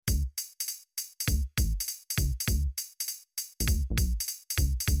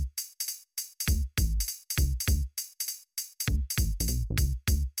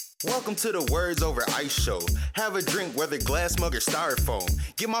Welcome to the Words Over Ice show. Have a drink, whether glass, mug, or styrofoam.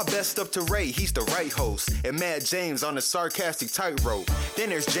 Give my best up to Ray, he's the right host. And Matt James on the sarcastic tightrope. Then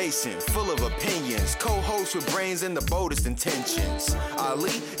there's Jason, full of opinions. Co-host with brains and the boldest intentions. Ali,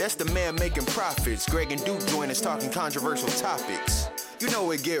 that's the man making profits. Greg and Duke join us talking controversial topics. You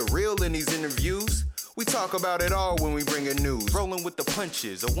know it get real in these interviews. We talk about it all when we bring in news. Rolling with the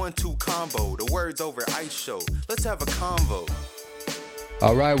punches, a 1-2 combo. The Words Over Ice show. Let's have a convo.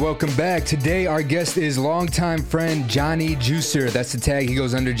 All right, welcome back. Today, our guest is longtime friend Jonny Juicer. That's the tag. He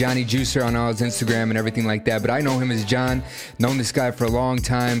goes under Jonny Juicer on all his Instagram and everything like that. But I know him as John. Known this guy for a long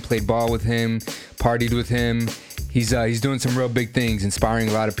time. Played ball with him. Partied with him. He's doing some real big things, inspiring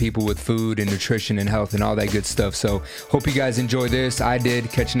a lot of people with food and nutrition and health and all that good stuff. So hope you guys enjoy this. I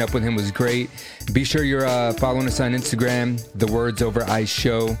did. Catching up with him was great. Be sure you're following us on Instagram, The Words Over Ice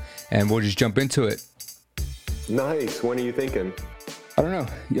Show, and we'll just jump into it. Nice. When are you thinking? I don't know.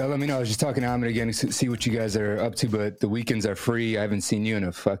 Y'all let me know. I was just talking to Ahmed again to see what you guys are up to, but the weekends are free. I haven't seen you in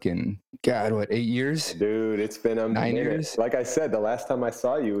a fucking, 8 years? Dude, it's been a 9 minute. years? Like I said, the last time I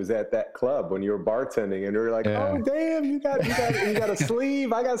saw you was at that club when you were bartending, and we were like, oh, damn, you got a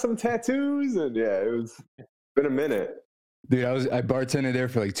sleeve. I got some tattoos. And yeah, it's been a minute. Dude, I bartended there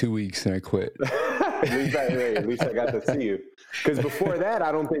for like 2 weeks and I quit. At least I got to see you. Because before that,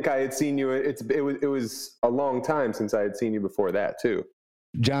 I don't think I had seen you. It was a long time since I had seen you before that, too.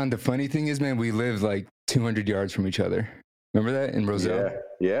 John, the funny thing is, man, we live like 200 yards from each other. Remember that in Roselle?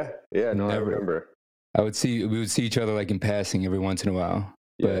 Yeah. No, I remember. We would see each other like in passing every once in a while.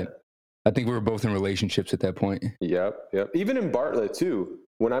 But I think we were both in relationships at that point. Yep. Even in Bartlett, too.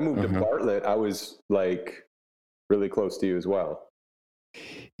 When I moved to Bartlett, I was like really close to you as well.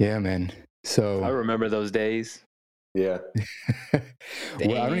 Yeah, man. So I remember those days. Yeah.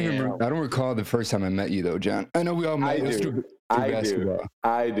 Well, I don't recall the first time I met you though, John. I know we all met.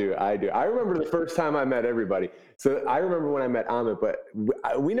 I do. I remember the first time I met everybody. So I remember when I met Ahmed, but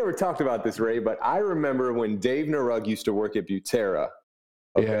we never talked about this, Ray, but I remember when Dave Narug used to work at Butera.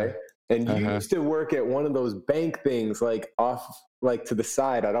 Okay. Yeah. And you used to work at one of those bank things, like off, like to the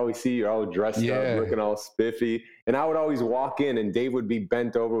side. I'd always see you all dressed up, looking all spiffy. And I would always walk in and Dave would be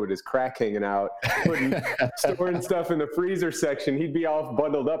bent over with his crack hanging out, storing stuff in the freezer section. He'd be all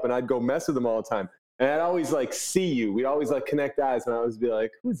bundled up and I'd go mess with him all the time. And I'd always like see you. We'd always like connect eyes and I'd always be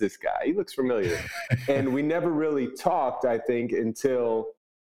like, who's this guy? He looks familiar. And we never really talked, I think, until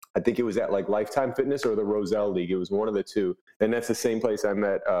I think it was at like Lifetime Fitness or the Roselle League. It was one of the two. And that's the same place I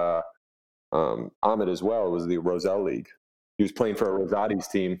met Ahmed as well. It was the Roselle League. He was playing for a Rosati's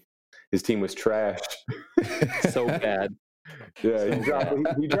team. His team was trash. So bad. Yeah,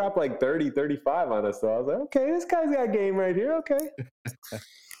 he dropped like 30, 35 on us. So I was like, okay, this guy's got game right here. Okay.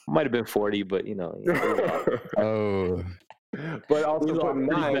 Might have been 40, but you know. Oh. But also put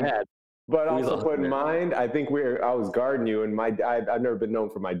in mind, I think I was guarding you, and I've never been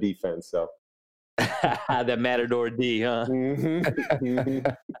known for my defense. So that Matador D, huh? Mm-hmm.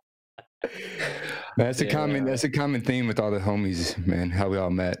 That's a common theme with all the homies, man. How we all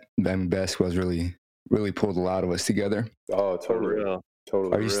met. I mean, basketball's really pulled a lot of us together. Oh, totally.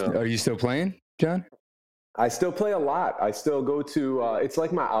 Are you still playing, John? I still play a lot. I still go to. It's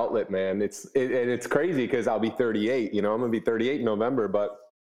like my outlet, man. It's crazy because I'll be 38. You know, I'm gonna be 38 in November, but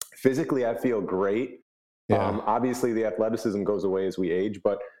physically I feel great. Yeah. Obviously, the athleticism goes away as we age,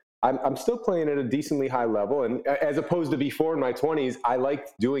 but I'm still playing at a decently high level. And as opposed to before in my 20s, I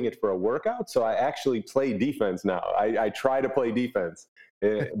liked doing it for a workout. So I actually play defense now. I try to play defense.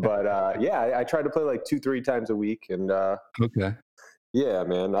 But I try to play like 2-3 times a week. And okay. Yeah,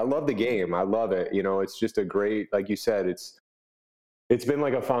 man, I love the game. I love it. You know, it's just a great, like you said, it's been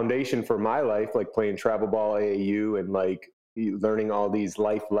like a foundation for my life, like playing travel ball AAU and like learning all these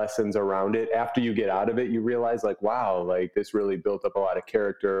life lessons around it. After you get out of it, you realize like, wow, like this really built up a lot of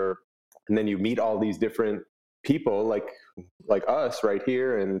character. And then you meet all these different people like us right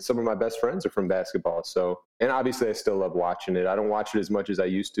here. And some of my best friends are from basketball. So, and obviously I still love watching it. I don't watch it as much as I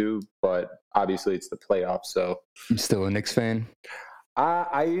used to, but obviously it's the playoffs. So I'm still a Knicks fan.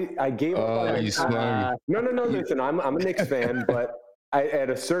 I gave up. Oh, you smart. No. Listen, I'm a Knicks fan, but at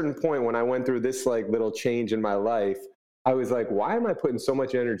a certain point when I went through this like little change in my life, I was like, why am I putting so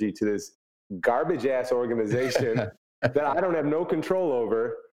much energy to this garbage ass organization that I don't have no control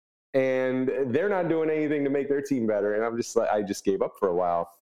over, and they're not doing anything to make their team better? And I'm just like, I just gave up for a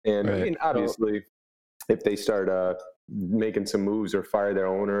while. And right. I mean, obviously, if they start making some moves or fire their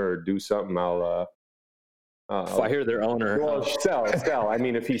owner or do something, I'll fire their owner. Well, sell. I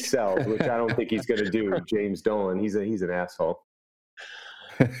mean, if he sells, which I don't think he's going to do, James Dolan, he's an asshole.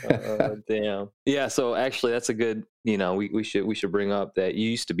 Damn. Yeah. So actually, that's a good. We should bring up that you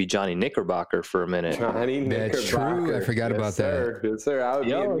used to be Johnny Knickerbocker for a minute. Johnny Knickerbocker. That's true. I forgot about that. Yes,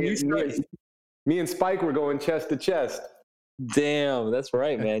 sir. Me and Spike were going chest to chest. Damn, that's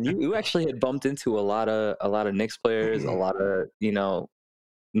right, man. You actually had bumped into a lot of Knicks players, a lot of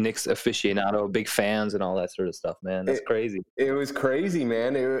Knicks aficionado, big fans, and all that sort of stuff, man. That's crazy. It was crazy,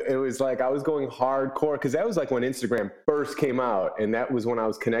 man. It was like I was going hardcore because that was like when Instagram first came out, and that was when I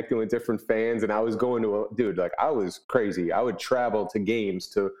was connecting with different fans, and I was going to I was crazy. I would travel to games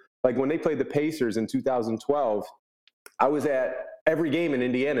to like when they played the Pacers in 2012. I was at every game in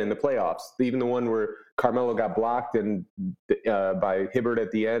Indiana in the playoffs, even the one where Carmelo got blocked and by Hibbert at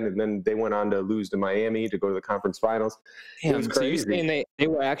the end, and then they went on to lose to Miami to go to the conference finals. Damn, it was crazy. So you're saying they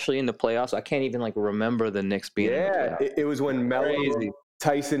were actually in the playoffs? I can't even remember the Knicks being in the playoffs. It was when Melo,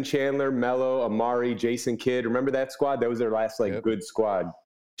 Tyson Chandler, Melo, Amari, Jason Kidd. Remember that squad? That was their last good squad.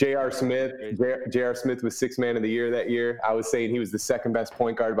 J.R. Smith. J.R. Smith was Sixth Man of the Year that year. I was saying he was the second best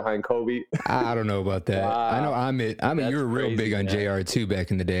point guard behind Kobe. I don't know about that. Wow. I know Amit, you were real big on J.R. too back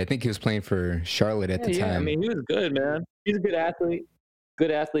in the day. I think he was playing for Charlotte at the time. I mean, he was good, man. He's a good athlete,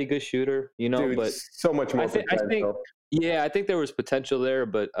 good shooter. Dude, but so much more potential. I think there was potential there,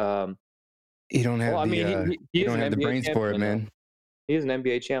 but you don't have you don't have the brains for it, man. He's an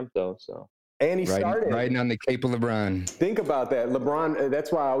NBA champ though, so. And he started riding on the cape of LeBron. Think about that. LeBron,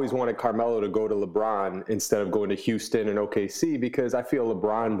 that's why I always wanted Carmelo to go to LeBron instead of going to Houston and OKC, because I feel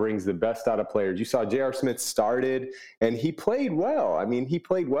LeBron brings the best out of players. You saw J.R. Smith started, and he played well. I mean, he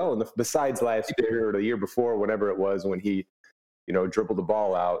played well. Besides last year or the year before, whatever it was, when he, dribbled the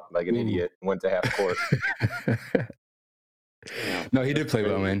ball out like an idiot and went to half court. No, he did play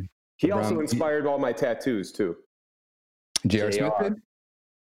well, man. He also inspired all my tattoos, too. J.R. Smith did?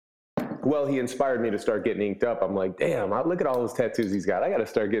 Well, he inspired me to start getting inked up. I'm like, damn, look at all those tattoos he's got. I got to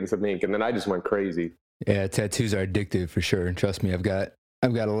start getting some ink. And then I just went crazy. Yeah, tattoos are addictive for sure. Trust me, I've got a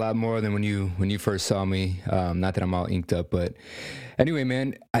lot more than when you first saw me. Not that I'm all inked up, but anyway,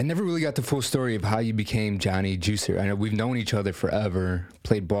 man, I never really got the full story of how you became Jonny Juicer. I know we've known each other forever,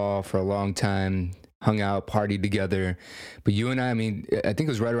 played ball for a long time, hung out, partied together. But you and I mean, I think it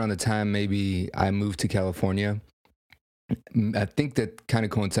was right around the time maybe I moved to California. I think that kind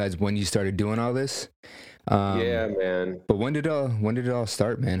of coincides when you started doing all this. Yeah, man. But when did it all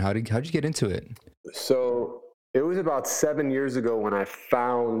start, man? How'd you get into it? So it was about 7 years ago when I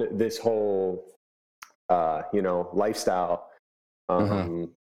found this whole, lifestyle. I know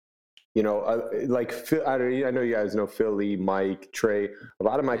you guys know Philly, Mike, Trey. A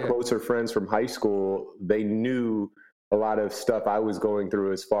lot of my closer friends from high school, they knew a lot of stuff I was going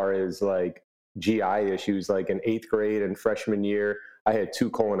through as far as GI issues. Like in 8th grade and freshman year, I had 2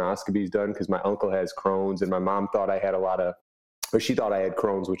 colonoscopies done because my uncle has Crohn's, and my mom thought she thought I had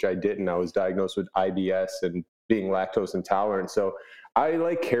Crohn's, which I didn't. I was diagnosed with IBS and being lactose intolerant. So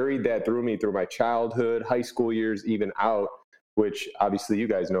I carried that through my childhood, high school years, even out, which obviously you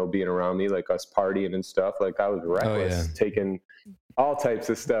guys know, being around me, like us partying and stuff. I was reckless, taking all types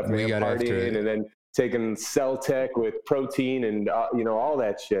of stuff, man, partying, and then taking Celtec with protein and, all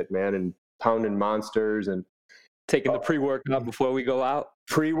that shit, man, and pounding Monsters and taking the pre-workout before we go out.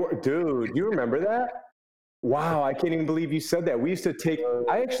 Dude, you remember that? Wow, I can't even believe you said that. We used to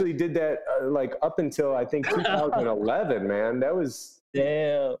I actually did that up until I think 2011, man. That was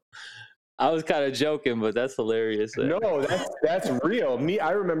damn. I was kind of joking, but that's hilarious. No, that's real. I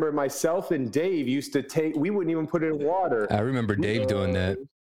remember myself and Dave used to we wouldn't even put it in water. I remember Dave doing that.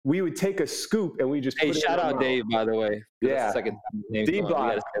 We would take a scoop and we just shout out Dave, by the way. Yeah.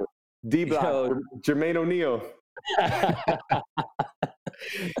 D-Block, Jermaine O'Neal.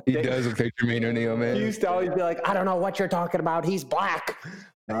 He does look like Jermaine O'Neal, man. He used to always be like, I don't know what you're talking about. He's black.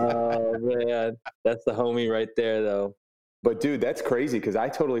 Oh, man. That's the homie right there, though. But, dude, that's crazy because I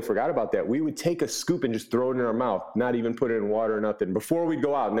totally forgot about that. We would take a scoop and just throw it in our mouth, not even put it in water or nothing, before we'd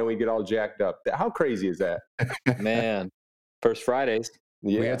go out, and then we'd get all jacked up. How crazy is that? Man. First Fridays.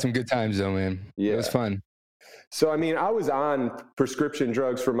 Yeah. We had some good times, though, man. Yeah. It was fun. So, I mean, I was on prescription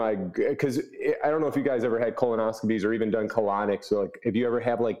drugs because I don't know if you guys ever had colonoscopies or even done colonics. So, if you ever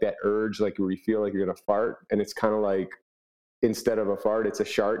have that urge, where you feel like you're going to fart, and it's kind of instead of a fart, it's a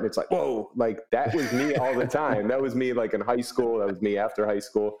shart, and it's whoa, that was me all the time. That was me in high school. That was me after high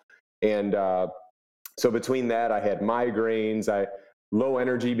school. And so between that, I had migraines, low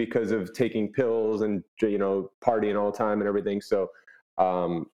energy because of taking pills and, partying all the time and everything. So,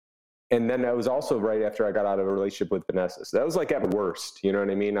 and then that was also right after I got out of a relationship with Vanessa. So that was at worst, you know what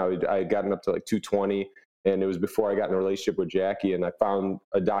I mean? I had gotten up to 220, and it was before I got in a relationship with Jackie, and I found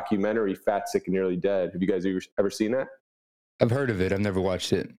a documentary, Fat, Sick, and Nearly Dead. Have you guys ever seen that? I've heard of it. I've never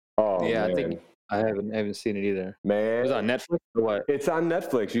watched it. Oh, yeah, man. I think I haven't seen it either. Man, it was on Netflix or what? It's on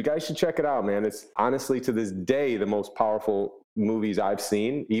Netflix. You guys should check it out, man. It's honestly to this day the most powerful movies I've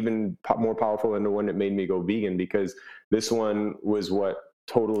seen, even more powerful than the one that made me go vegan, because this one was what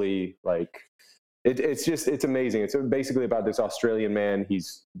totally like it's amazing. It's basically about this Australian man.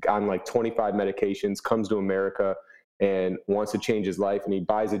 He's on like 25 medications, comes to America and wants to change his life, and he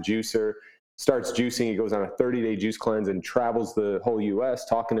buys a juicer, starts juicing. He goes on a 30-day juice cleanse and travels the whole US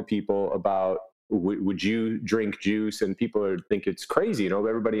talking to people about would you drink juice? And people think it's crazy.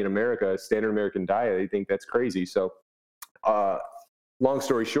 Everybody in America, standard American diet, they think that's crazy. So long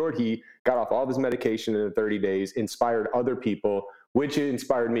story short, he got off all of his medication in the 30 days, inspired other people, which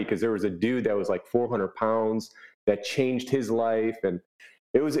inspired me, because there was a dude that was like 400 pounds that changed his life. And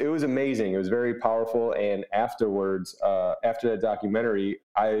it was amazing. It was very powerful. And afterwards, after that documentary,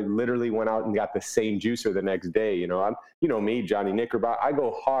 I literally went out and got the same juicer the next day. I'm me, Johnny Knickerbocker. I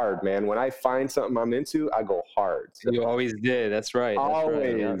go hard, man. When I find something I'm into, I go hard. So, you always did. That's right.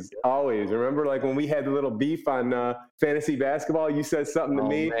 Always. Remember, like when we had the little beef on fantasy basketball, you said something to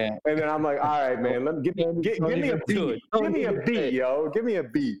me, man. And then I'm like, all right, man, give me a beat. Give me a beat, yo. Give me a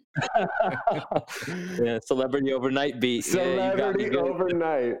beat. Yeah, celebrity overnight beat. Celebrity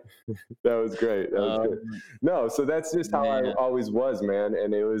overnight. That was great. That was good. No, so that's just how I always was, man.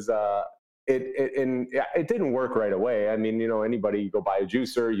 And it was it didn't work right away. I mean, anybody, you go buy a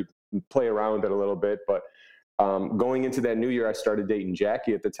juicer, you play around with it a little bit, but going into that new year, I started dating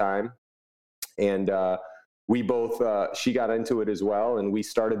Jackie at the time, and we both she got into it as well, and we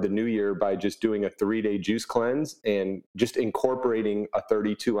started the new year by just doing a 3-day juice cleanse and just incorporating a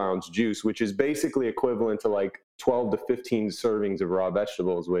 32-ounce juice, which is basically equivalent to like 12 to 15 servings of raw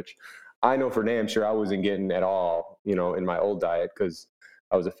vegetables, which I know for damn sure I wasn't getting at all, in my old diet, because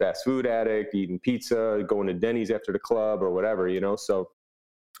I was a fast food addict, eating pizza, going to Denny's after the club or whatever, so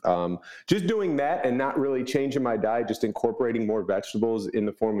just doing that and not really changing my diet, just incorporating more vegetables in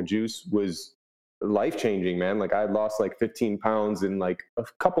the form of juice was life-changing, man. Like I had lost like 15 pounds in like a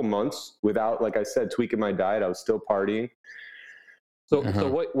couple months without, like I said, tweaking my diet. I was still partying. So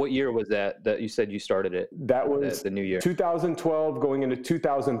what year was that you said you started it? That was the new year. 2012 going into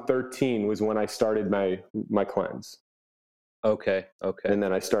 2013 was when I started my cleanse. Okay. And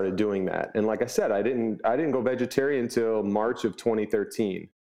then I started doing that. And like I said, I didn't go vegetarian until March of 2013.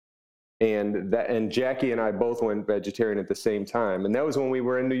 And Jackie and I both went vegetarian at the same time. And that was when we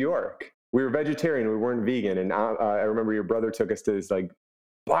were in New York. We were vegetarian. We weren't vegan. And I remember your brother took us to this like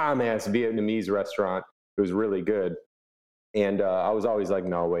bomb-ass Vietnamese restaurant. It was really good. And I was always like,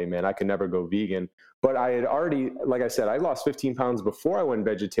 no way, man, I can never go vegan. But I had already, like I said, I lost 15 pounds before I went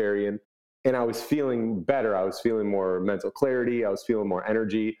vegetarian. And I was feeling better. I was feeling more mental clarity. I was feeling more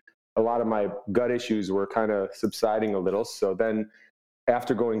energy. A lot of my gut issues were kind of subsiding a little. So then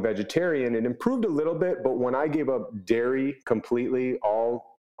after going vegetarian, it improved a little bit. But when I gave up dairy completely,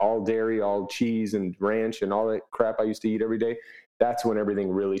 all dairy, all cheese and ranch and all that crap I used to eat every day, that's when everything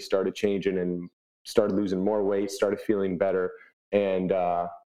really started changing and started losing more weight, started feeling better. And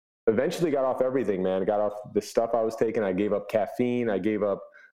eventually got off everything, man. I got off the stuff I was taking. I gave up caffeine. I gave up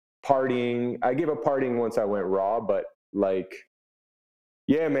partying. I gave up partying once I went raw, but like,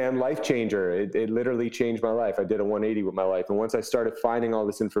 yeah, man, life changer. It literally changed my life. I did a 180 with my life. And once I started finding all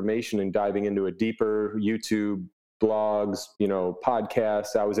this information and diving into it deeper, YouTube, blogs,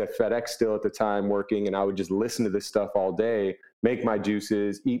 podcasts, I was at FedEx still at the time working, and I would just listen to this stuff all day, make my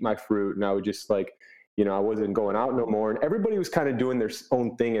juices, eat my fruit. And I would just like, I wasn't going out no more. And everybody was kind of doing their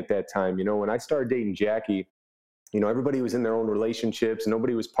own thing at that time. When I started dating Jackie, everybody was in their own relationships.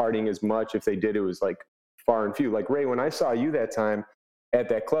 Nobody was partying as much. If they did, it was like far and few. Like Ray, when I saw you that time at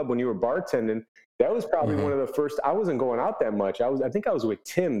that club when you were bartending, that was probably one of the first. I wasn't going out that much. I think I was with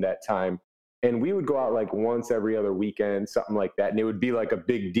Tim that time, and we would go out like once every other weekend, something like that, and it would be like a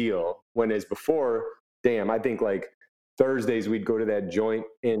big deal. When as before, I think like Thursdays we'd go to that joint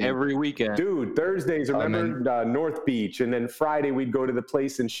in every weekend. Dude, Thursdays, remember North Beach, and then Friday we'd go to the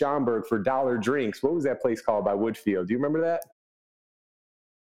place in Schaumburg for dollar drinks. What was that place called by Woodfield? Do you remember that?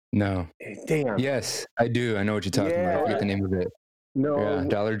 No. Damn. Yes, I do. I know what you're talking about. I forget the name of it. No, yeah,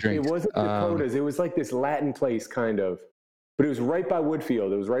 dollar drinks. It wasn't Dakotas. It was like this Latin place, kind of. But it was right by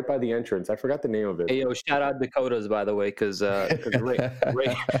Woodfield. It was right by the entrance. I forgot the name of it. Hey, yo, shout out Dakotas, by the way, because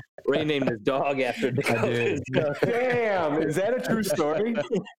Ray named his dog after Dakotas. Damn, is that a true story?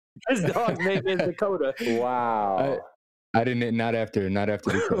 His dog's name is Dakota. Wow. I didn't. Not after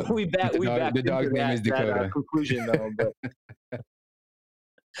Dakota. The dog's name is Dakota. Conclusion though, but.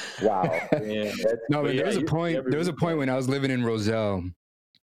 Wow. No, but there was a point when I was living in Roselle,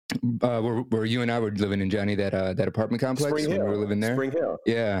 Where you and I were living in, Johnny, that apartment complex Spring when Hill. we were living there. Spring Hill.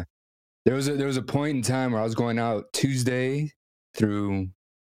 Yeah, there was a point in time where I was going out Tuesday through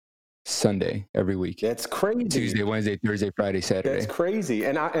Sunday every week. That's crazy. Tuesday, Wednesday, Thursday, Friday, Saturday. That's crazy.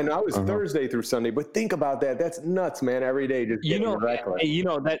 And I was Thursday through Sunday. But think about that. That's nuts, man. Every day just getting reckless.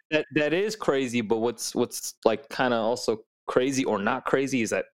 That is crazy. But what's like kind of also crazy or not crazy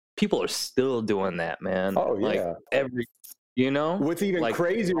is that people are still doing that, man. Oh yeah. Like every, What's even like,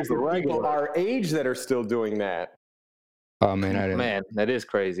 crazier is the people our age that are still doing that. Oh man, man, that is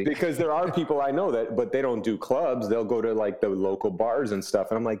crazy. Because there are people I know that, but they don't do clubs. They'll go to like the local bars and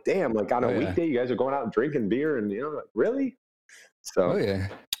stuff. And I'm like, damn, like on a weekday, you guys are going out and drinking beer, and like, really? So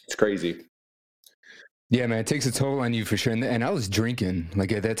it's crazy. Yeah, man, it takes a toll on you for sure. And I was drinking.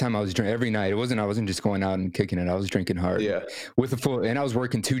 Like at that time, I was drinking every night. I wasn't just going out and kicking it. I was drinking hard. Yeah. And I was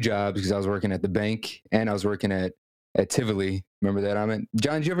working 2 jobs because I was working at the bank and I was working at Tivoli. Remember that?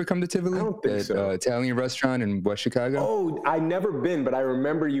 John, did you ever come to Tivoli? I don't think so. Italian restaurant in West Chicago? Oh, I never been, but I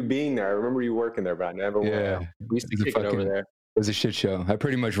remember you being there. I remember you working there, but I never went. Yeah, we used to kick it over there. It was a shit show. I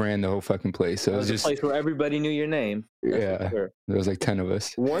pretty much ran the whole fucking place. So it was just a place where everybody knew your name. Yeah, there was like 10 of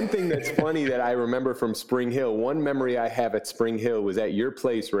us. One thing that's funny that I remember from Spring Hill, one memory I have at Spring Hill was at your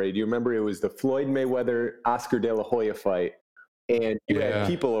place, Ray. Do you remember it was the Floyd Mayweather Oscar De La Hoya fight, and you had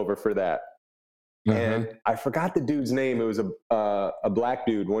people over for that. And I forgot the dude's name. It was a black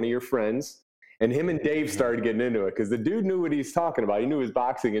dude, one of your friends. And him and Dave started getting into it because the dude knew what he's talking about. He knew his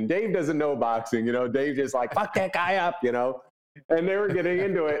boxing. And Dave doesn't know boxing. Dave just like, fuck that guy up, And they were getting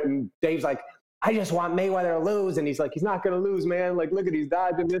into it. And Dave's like, I just want Mayweather to lose. And he's like, he's not going to lose, man. Like, look at he's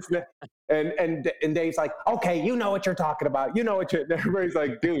dodging this and that. And Dave's like, okay, you know what you're talking about. You know what you're. And everybody's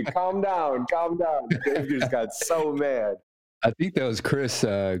like, dude, calm down. Dave just got so mad. I think that was Chris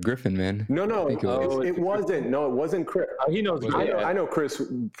Griffin, man. No, it wasn't. No, it wasn't Chris. He knows. I know Chris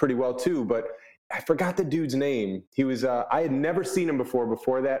pretty well too, but I forgot the dude's name. He was. I had never seen him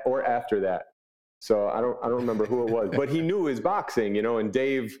before that or after that, so I don't remember who it was. But he knew his boxing, And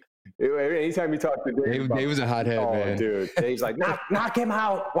Dave, anytime you talk to Dave, Dave was a hothead, man. Dude, Dave's like, knock him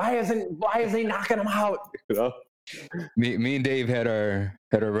out. Why is he knocking him out? Me and Dave had our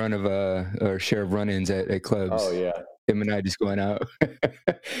run of our share of run-ins at clubs. Oh yeah. Him and I just going out.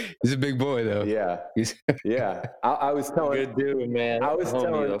 He's a big boy though. Yeah. Yeah. I was telling. Good dude, man. I was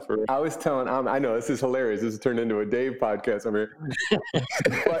telling. I know this is hilarious. This has turned into a Dave podcast.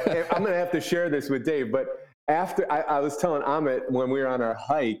 But I'm gonna have to share this with Dave. But after I was telling Amit when we were on our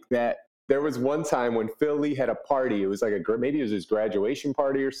hike that there was one time when Phil Lee had a party. It was like maybe it was his graduation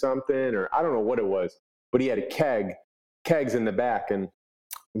party or something, or I don't know what it was. But he had kegs in the back, and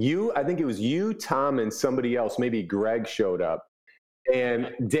I think it was you, Tom, and somebody else, maybe Greg showed up,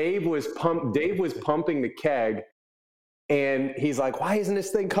 and Dave was pumping the keg, and he's like, why isn't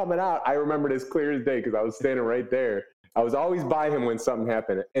this thing coming out? I remember it as clear as day because I was standing right there. I was always by him when something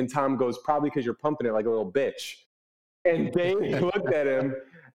happened, and Tom goes, probably because you're pumping it like a little bitch. And Dave looked at him,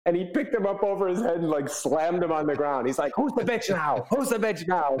 and he picked him up over his head and like slammed him on the ground. He's like, who's the bitch now? Who's the bitch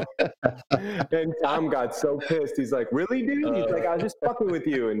now? And Tom got so pissed. He's like, really, dude? He's like, I was just fucking with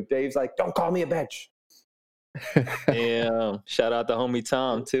you. And Dave's like, don't call me a bitch. Yeah. Shout out to homie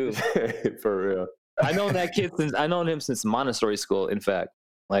Tom too. For real. I known him since Montessori school, in fact.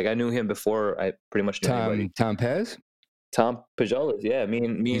 Like I knew him before I pretty much knew anybody. Tom Pez? Tom Pajolas, yeah. Me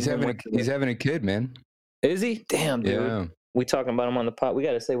and he's having a kid, man. Is he? Damn, dude. Yeah. We talking about him on the pod. We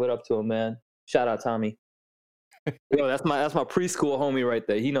got to say what up to him, man. Shout out Tommy. Yo, that's my preschool homie right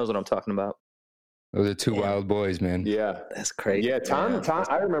there. He knows what I'm talking about. Those are two wild boys, man. Yeah, that's crazy. Yeah, Tom.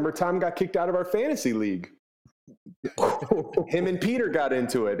 I remember Tom got kicked out of our fantasy league. Him and Peter got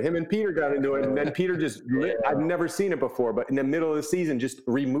into it. And then Peter just I've never seen it before, but in the middle of the season, just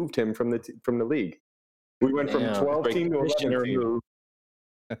removed him from the league. We went from 12 team to 11 team.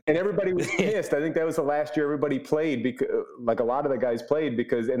 And everybody was pissed. I think that was the last year everybody played, because like a lot of the guys played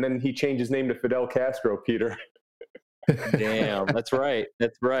and then he changed his name to Fidel Castro, Peter. Damn, that's right.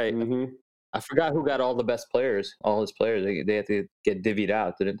 Mm-hmm. I forgot who got all the best players, all his players. They had to get divvied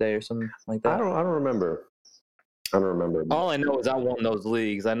out, didn't they, or something like that? I don't remember. All I know is I won those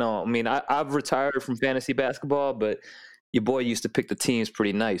leagues. I've retired from fantasy basketball, but your boy used to pick the teams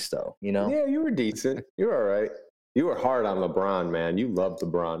pretty nice, though, Yeah, you were decent. You were all right. You were hard on LeBron, man. You loved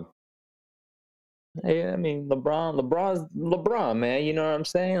LeBron. Hey, LeBron's LeBron, man. You know what I'm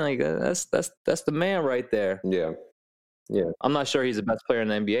saying? Like that's the man right there. Yeah. I'm not sure he's the best player in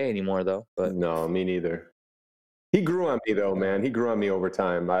the NBA anymore, though. But no, me neither. He grew on me, though, man. He grew on me over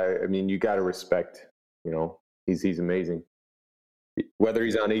time. I mean, you got to respect. He's amazing. Whether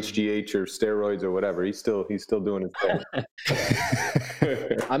he's on HGH or steroids or whatever, he's still doing his thing.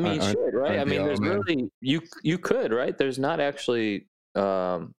 I mean, shit, right? I mean, there's really you could, right? There's not actually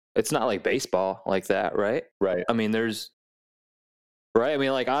it's not like baseball like that, right? Right. I mean, there's right. I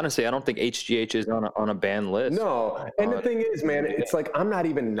mean, like honestly, I don't think HGH is on a banned list. No, and the thing is, man, it's like I'm not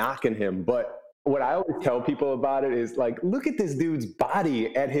even knocking him, but what I always tell people about it is like, look at this dude's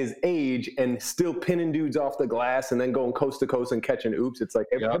body at his age and still pinning dudes off the glass and then going coast to coast and catching oops. It's like,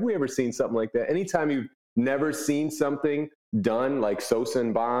 have we ever seen something like that? Anytime you've never seen something done like Sosa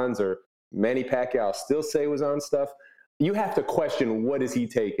and Bonds or Manny Pacquiao still say was on stuff, you have to question, what is he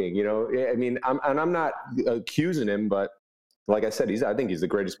taking? You know, I mean, I'm not accusing him, but like I said, I think he's the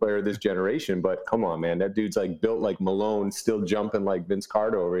greatest player of this generation, but come on, man, that dude's like built like Malone, still jumping like Vince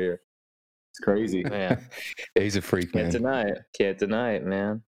Carter over here. It's crazy. Man. He's a freak, man. Can't deny it,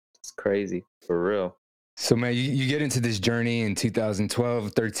 man. It's crazy, for real. So, man, you get into this journey in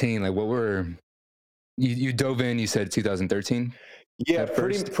 2012, 13. Like, what were you dove in? You said 2013. Yeah,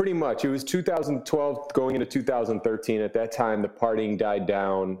 pretty much. It was 2012 going into 2013. At that time, the partying died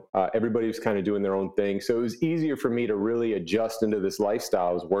down. Everybody was kind of doing their own thing, so it was easier for me to really adjust into this lifestyle.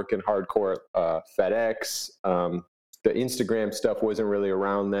 I was working hardcore FedEx. The Instagram stuff wasn't really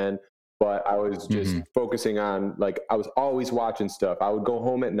around then. But I was just focusing on, like, I was always watching stuff. I would go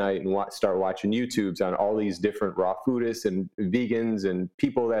home at night and start watching YouTubes on all these different raw foodists and vegans and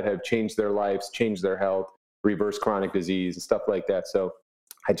people that have changed their lives, changed their health, reversed chronic disease and stuff like that. So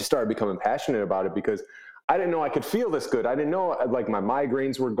I just started becoming passionate about it because I didn't know I could feel this good. I didn't know, like, my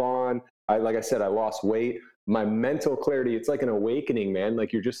migraines were gone. Like I said, I lost weight. My mental clarity, it's like an awakening, man.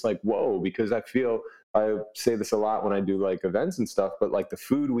 Like, you're just like, whoa, because I say this a lot when I do like events and stuff, but like the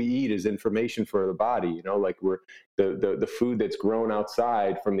food we eat is information for the body, you know, like the food that's grown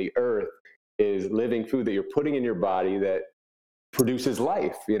outside from the earth is living food that you're putting in your body that produces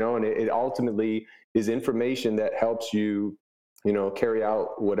life, you know, and it ultimately is information that helps you, you know, carry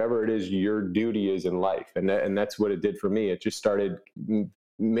out whatever it is your duty is in life. And that's what it did for me. It just started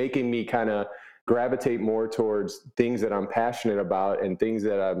making me kind of gravitate more towards things that I'm passionate about and things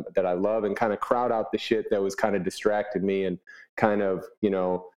that I love, and kind of crowd out the shit that was kind of distracted me and kind of, you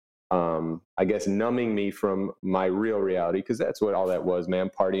know, I guess numbing me from my real reality, because that's what all that was,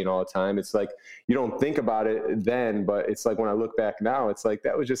 man, partying all the time. It's like, you don't think about it then, but it's like when I look back now, it's like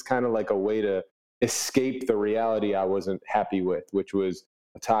that was just kind of like a way to escape the reality I wasn't happy with, which was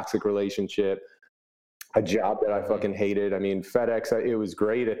a toxic relationship, a job that I fucking hated. I mean, FedEx, it was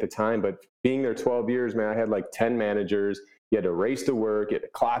great at the time, but being there 12 years, man, I had like 10 managers. You had to race to work, you had to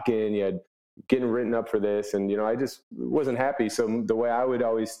clock in, you had getting written up for this. And, you know, I just wasn't happy. So the way I would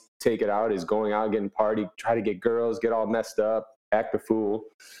always take it out is going out, getting party, try to get girls, get all messed up, act a fool,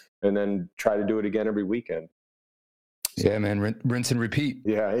 and then try to do it again every weekend. So, yeah, man, rinse and repeat.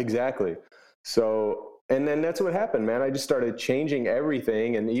 Yeah, exactly. So, and then that's what happened, man. I just started changing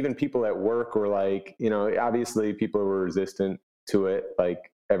everything. And even people at work were like, you know, obviously people were resistant to it.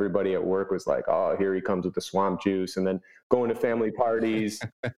 Like, everybody at work was like, oh, here he comes with the swamp juice. And then going to family parties.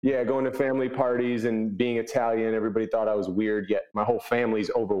 Going to family parties and being Italian, everybody thought I was weird, yet my whole family's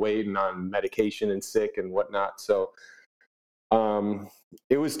overweight and on medication and sick and whatnot. So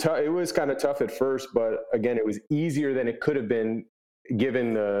it was tough. It was kind of tough at first, but again, it was easier than it could have been,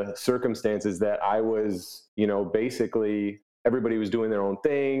 given the circumstances that I was, you know, basically everybody was doing their own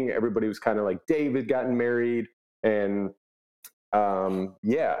thing. Everybody was kind of like David gotten married. And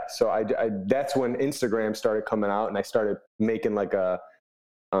so I that's when Instagram started coming out, and I started making like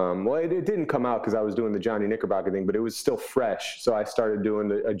it didn't come out because I was doing the Johnny Knickerbocker thing, but it was still fresh. So I started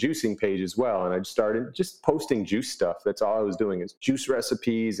doing a juicing page as well. And I started just posting juice stuff. That's all I was doing, is juice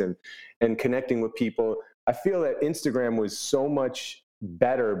recipes and connecting with people. I feel that Instagram was so much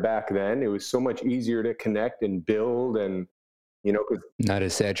better back then. It was so much easier to connect and build, and, you know, not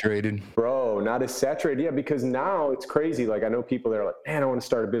as saturated. Bro, not as saturated. Yeah, because now it's crazy. Like, I know people that are like, man, I want to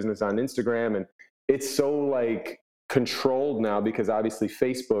start a business on Instagram. And it's so like controlled now, because obviously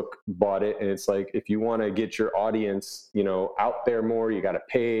Facebook bought it. And it's like, if you want to get your audience, you know, out there more, you got to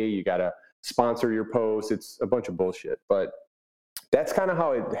pay, you got to sponsor your posts. It's a bunch of bullshit. But that's kind of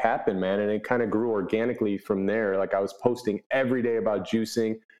how it happened, man. And it kind of grew organically from there. Like, I was posting every day about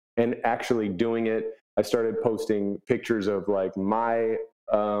juicing and actually doing it. I started posting pictures of like my,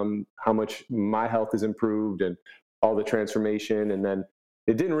 how much my health has improved and all the transformation. And then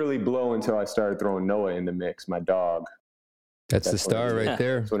it didn't really blow until I started throwing Noah in the mix, my dog. That's the star right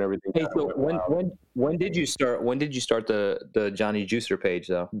there. That's when everything. Hey, so when did you start? When did you start the Jonny Juicer page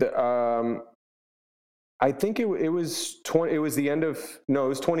though? I think it was 2013. It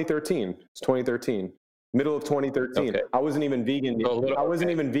was 2013. Middle of 2013. Okay. I wasn't even vegan. I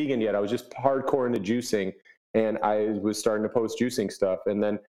wasn't even vegan yet. I was just hardcore into juicing, and I was starting to post juicing stuff. And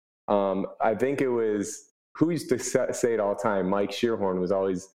then I think it was, who used to say it all the time? Mike Shearhorn was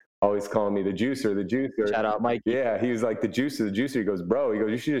always calling me the juicer. Shout out, Mike. Yeah, he was like, the juicer. He goes, bro,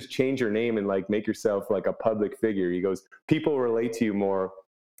 you should just change your name and like make yourself like a public figure. He goes, people relate to you more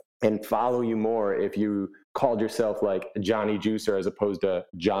and follow you more if you called yourself like Jonny Juicer as opposed to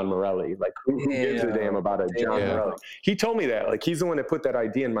John Morelli. Like, who gives a damn about a John Morelli? He told me that. Like, he's the one that put that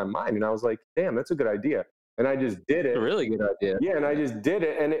idea in my mind. And I was like, damn, that's a good idea. And I just did it. A really good idea. Yeah, and I just did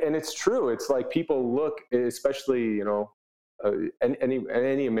it. And it's true. It's like people look, especially, you know,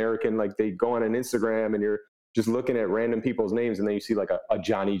 any American, like they go on an Instagram and you're just looking at random people's names and then you see like a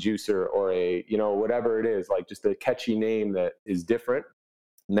Jonny Juicer or a, you know, whatever it is, like just a catchy name that is different.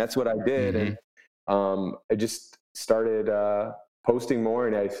 And that's what I did. And I just started posting more,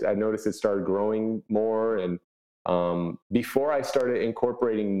 and I noticed it started growing more. And before I started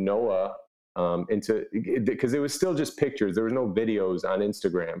incorporating Noah into, because it was still just pictures, there was no videos on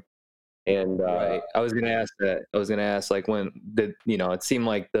Instagram. And right, I was gonna ask that. I was gonna ask, like, when did, you know, it seemed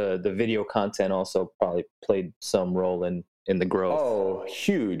like the video content also probably played some role in the growth. Oh,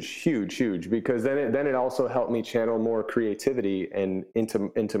 huge, because then it also helped me channel more creativity and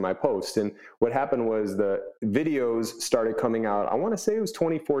into my posts. And what happened was the videos started coming out, I want to say it was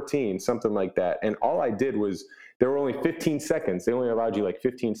 2014, something like that. And all I did was, there were only 15 seconds. They only allowed you like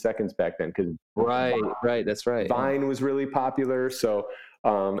 15 seconds back then, because right, that's right. Vine was really popular. So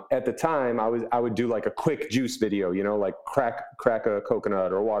at the time I would do like a quick juice video, you know, like crack a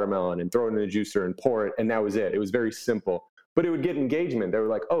coconut or watermelon and throw it in the juicer and pour it. And that was it. It was very simple, but it would get engagement. They were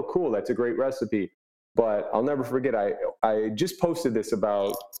like, oh, cool, that's a great recipe. But I'll never forget, I just posted this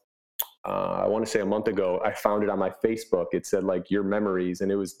about, I want to say a month ago. I found it on my Facebook. It said like your memories.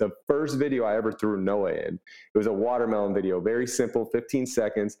 And it was the first video I ever threw Noah in. It was a watermelon video, very simple, 15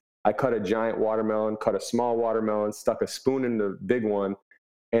 seconds. I cut a giant watermelon, cut a small watermelon, stuck a spoon in the big one.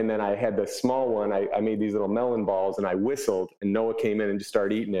 And then I had the small one. I made these little melon balls and I whistled, and Noah came in and just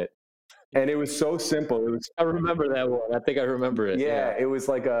started eating it. And it was so simple. I remember that one. I think I remember it. Yeah, it was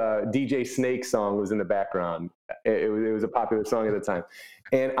like a DJ Snake song was in the background. It was a popular song at the time.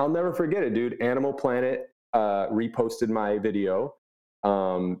 And I'll never forget it, dude. Animal Planet reposted my video.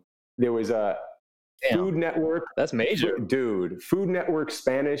 There was a Food Network. That's major. Dude, Food Network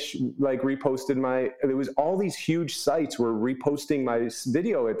Spanish like reposted there was all these huge sites were reposting my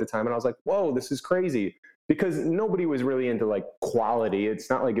video at the time. And I was like, whoa, this is crazy. Because nobody was really into like quality.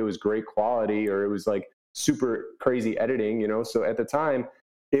 It's not like it was great quality or it was like super crazy editing, you know? So at the time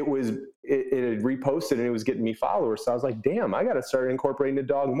it had reposted and it was getting me followers. So I was like, damn, I got to start incorporating the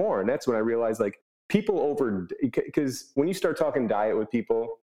dog more. And that's when I realized like because when you start talking diet with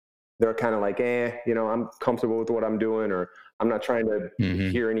people, they're kind of like, you know, I'm comfortable with what I'm doing, or I'm not trying to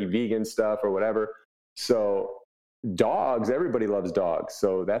hear any vegan stuff or whatever. So dogs, everybody loves dogs.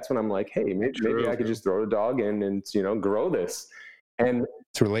 So that's when I'm like, hey, maybe I could just throw the dog in and, you know, grow this. And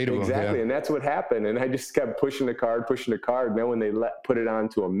it's relatable. Exactly. Yeah. And that's what happened. And I just kept pushing the card. And then when they put it on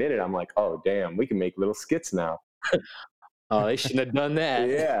to a minute, I'm like, oh, damn, we can make little skits now. Oh, they shouldn't have done that.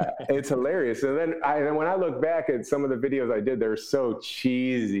 Yeah, it's hilarious. And then when I look back at some of the videos I did, they're so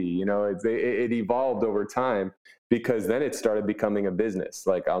cheesy. You know, it evolved over time, because then it started becoming a business.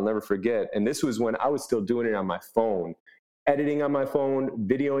 Like, I'll never forget. And this was when I was still doing it on my phone, editing on my phone,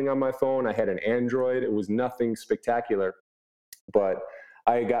 videoing on my phone. I had an Android. It was nothing spectacular. But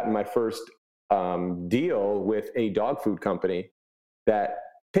I had gotten my first deal with a dog food company that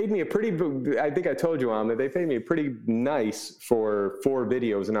paid me I think I told you, that they paid me pretty nice for 4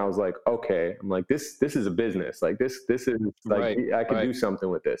 videos. And I was like, okay, I'm like, this is a business. Like this is like, I could do something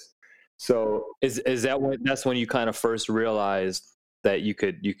with this. So is that's when you kind of first realized that you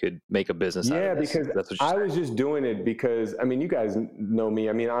could make a business out of this? Because that's what I was just doing it because, I mean, you guys know me.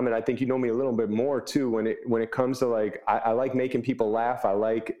 I mean, Ahmed, I think you know me a little bit more too when it comes to like, I like making people laugh. I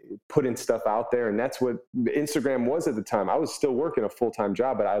like putting stuff out there. And that's what Instagram was at the time. I was still working a full-time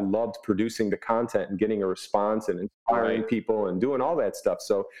job, but I loved producing the content and getting a response and inspiring people and doing all that stuff.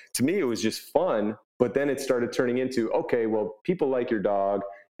 So to me, it was just fun. But then it started turning into, okay, well, people like your dog,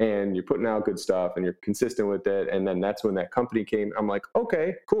 and you're putting out good stuff and you're consistent with it. And then that's when that company came. I'm like,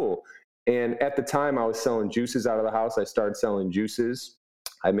 okay, cool. And at the time I was selling juices out of the house. I started selling juices.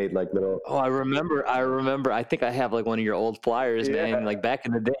 I made like little. Oh, I remember. I think I have like one of your old flyers, man. Like back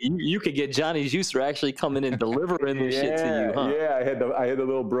in the day, you could get Jonny Juicer actually coming and delivering the shit to you, huh? Yeah, I had the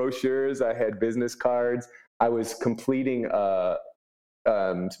little brochures. I had business cards. I was completing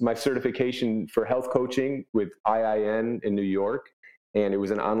my certification for health coaching with IIN in New York. and it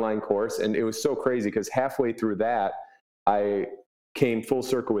was an online course. And it was so crazy because halfway through that, I came full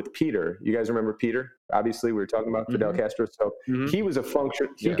circle with Peter. You guys remember Peter? Obviously, we were talking about Fidel Castro. So he was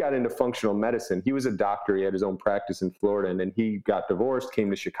he got into functional medicine. He was a doctor. He had his own practice in Florida, and then he got divorced, came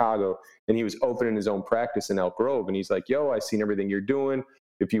to Chicago, and he was opening his own practice in Elk Grove. And he's like, yo, I've seen everything you're doing.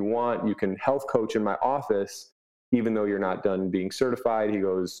 If you want, you can health coach in my office, even though you're not done being certified. He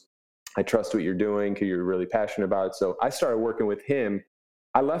goes, I trust what you're doing because you're really passionate about it. So I started working with him.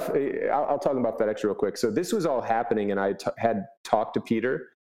 I left, I'll talk about FedEx real quick. So this was all happening, and I had talked to Peter,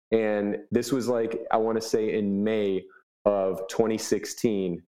 and this was like, I want to say in May of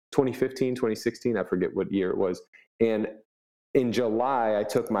 2015, 2016, I forget what year it was. And in July, I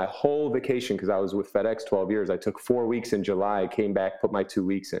took my whole vacation because I was with FedEx 12 years. I took 4 weeks in July, came back, put my 2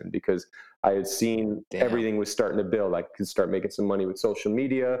 weeks in because I had seen everything was starting to build. I could start making some money with social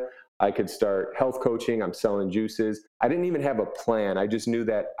media. I could start health coaching. I'm selling juices. I didn't even have a plan. I just knew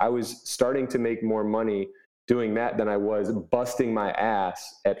that I was starting to make more money doing that than I was busting my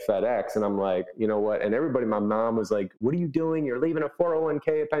ass at FedEx. And I'm like, you know what? And everybody, my mom was like, what are you doing? You're leaving a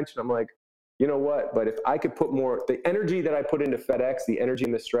 401k, a pension. I'm like, you know what? But if I could put more, the energy that I put into FedEx, the energy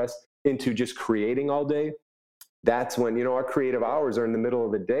and the stress into just creating all day, that's when, you know, our creative hours are in the middle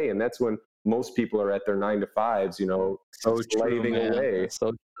of the day. And that's when most people are at their 9 to 5s, you know, slaving away,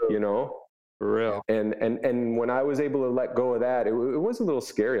 you know, for real. And when I was able to let go of that, it was a little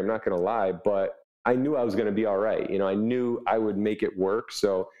scary. I'm not going to lie, but I knew I was going to be all right. You know, I knew I would make it work.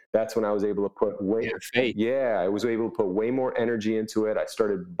 So that's when I was able to put I was able to put way more energy into it. I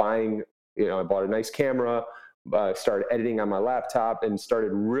started buying, you know, I bought a nice camera, started editing on my laptop, and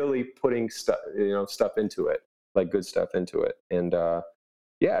started really putting stuff into it, like good stuff into it. And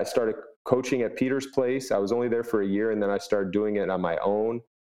I started coaching at Peter's place. I was only there for a year, and then I started doing it on my own.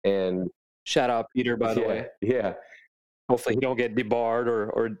 And shout out Peter, by the way. Yeah. Hopefully he don't get debarred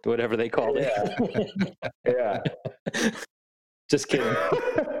or whatever they call it. Yeah. Just kidding.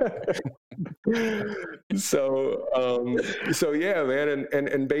 So yeah, man.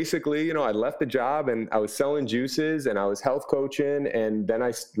 And basically, you know, I left the job and I was selling juices and I was health coaching. And then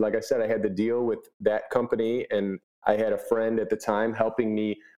like I said, I had the deal with that company, and I had a friend at the time helping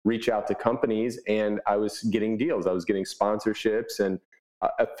me reach out to companies, and I was getting deals. I was getting sponsorships and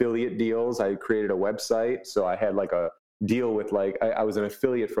affiliate deals. I created a website. So I had like a deal with I was an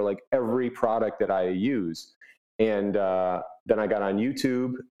affiliate for like every product that I use. And then I got on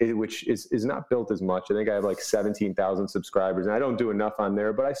YouTube, which is not built as much. I think I have like 17,000 subscribers, and I don't do enough on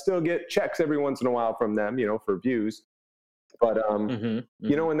there, but I still get checks every once in a while from them, you know, for views. But,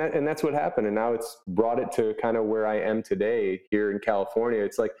 you know, and that's what happened. And now it's brought it to kind of where I am today here in California.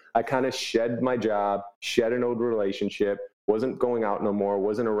 It's like I kind of shed my job, shed an old relationship, wasn't going out no more,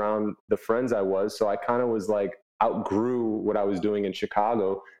 wasn't around the friends I was. So I kind of was like outgrew what I was doing in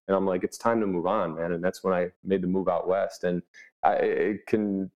Chicago. And I'm like, it's time to move on, man. And that's when I made the move out west. And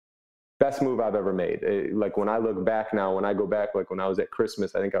best move I've ever made. Like when I look back now, when I go back, like when I was at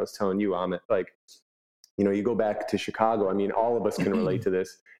Christmas, I think I was telling you, Amit, like, you know, you go back to Chicago. I mean, all of us can relate to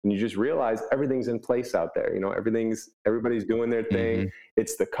this, and you just realize everything's in place out there. You know, everybody's doing their thing.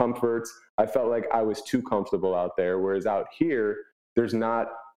 It's the comforts. I felt like I was too comfortable out there. Whereas out here, there's not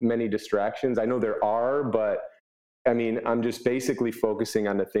many distractions. I know there are, but I mean, I'm just basically focusing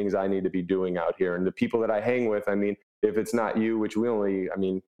on the things I need to be doing out here. And the people that I hang with, I mean, if it's not you, which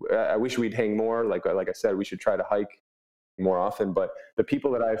I wish we'd hang more. Like I said, we should try to hike more often. But the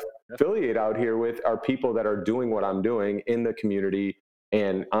people that I affiliate out here with are people that are doing what I'm doing in the community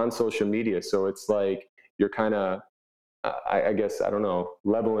and on social media. So it's like you're kind of, I guess, I don't know,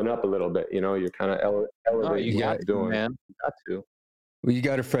 leveling up a little bit. You know, you're kind of elevating what you're doing. Man. You got to. Well, you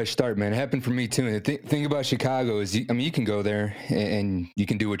got a fresh start, man. It happened for me too. And the thing about Chicago is, you can go there and you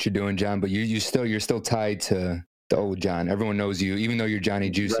can do what you're doing, John, but you're still tied to the old John. Everyone knows you, even though you're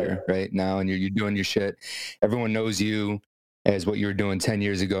Jonny Juicer right now, and you're doing your shit. Everyone knows you as what you were doing 10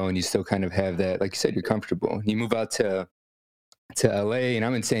 years ago, and you still kind of have that, like you said, you're comfortable. You move out to LA, and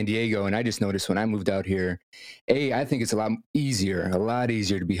I'm in San Diego, and I just noticed when I moved out here, I think it's a lot easier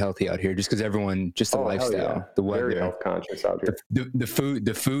to be healthy out here, just because everyone, just the lifestyle, the weather, very health conscious out here.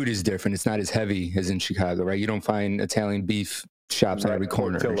 The food is different. It's not as heavy as in Chicago, right? You don't find Italian beef shops on every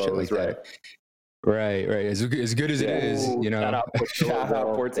corner or shit like that. Right. As good as it is, you know. Shout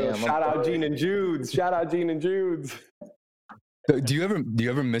out Gene and Jude's. Shout out Gene and Jude's. Do you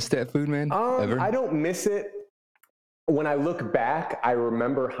ever miss that food, man? Ever? I don't miss it. When I look back, I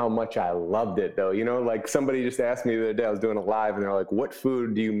remember how much I loved it, though. You know, like somebody just asked me the other day, I was doing a live, and they're like, what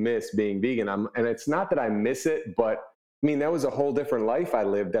food do you miss being vegan? And it's not that I miss it, but I mean, that was a whole different life I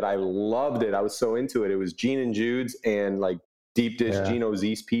lived that I loved it. I was so into it. It was Gene and Jude's and like deep dish Gino's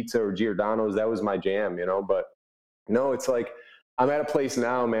East pizza or Giordano's. That was my jam, you know. But no, it's like I'm at a place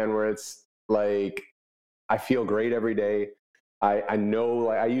now, man, where it's like I feel great every day. I know,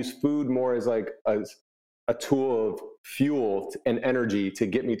 like, I use food more as like a tool of fuel and energy to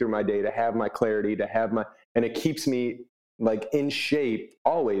get me through my day, to have my clarity, to have my, and it keeps me like in shape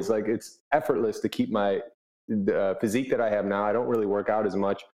always. Like it's effortless to keep my physique that I have now. I don't really work out as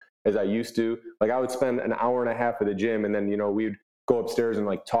much as I used to. Like I would spend an hour and a half at the gym, and then, you know, we'd go upstairs and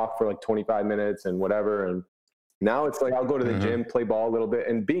like talk for like 25 minutes and whatever. And now it's like I'll go to the gym, play ball a little bit.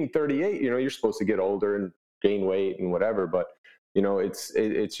 And being 38, you know, you're supposed to get older and gain weight and whatever. But, you know, it's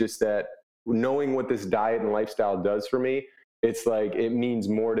just that knowing what this diet and lifestyle does for me, it's like it means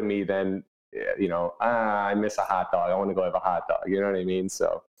more to me than, you know, I miss a hot dog, I want to go have a hot dog. You know what I mean?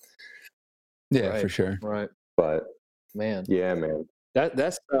 So yeah, for sure. Right. But man, yeah, man.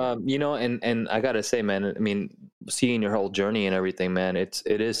 That's you know, and I gotta say, man, I mean, seeing your whole journey and everything, man, it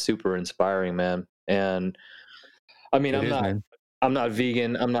is super inspiring, man. And I mean, I'm not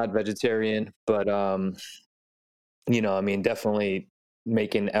vegan, I'm not vegetarian, but you know, I mean, definitely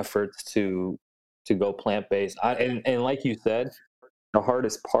making efforts to go plant-based. And like you said, the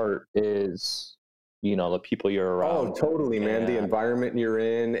hardest part is, you know, the people you're around. Oh, totally, man. The environment you're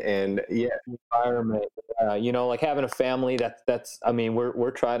in, and environment. You know, like having a family. That's. I mean,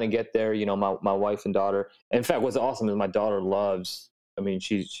 we're trying to get there. You know, my wife and daughter. In fact, what's awesome is my daughter loves. I mean,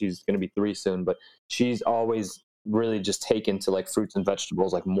 she's going to be 3 soon, but she's always really just taken to like fruits and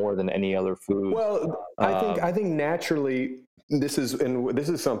vegetables like more than any other food. Well, I think naturally this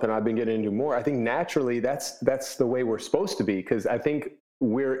is something I've been getting into more. I think naturally that's the way we're supposed to be, because I think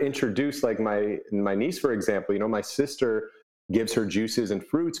we're introduced, like my niece, for example, you know, my sister gives her juices and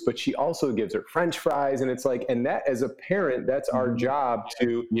fruits, but she also gives her French fries. And it's like, and that as a parent, that's our job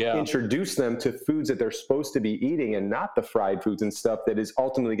to introduce them to foods that they're supposed to be eating, and not the fried foods and stuff that is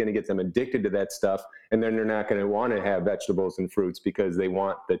ultimately going to get them addicted to that stuff. And then they're not going to want to have vegetables and fruits because they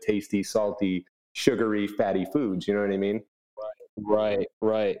want the tasty, salty, sugary, fatty foods. You know what I mean? Right.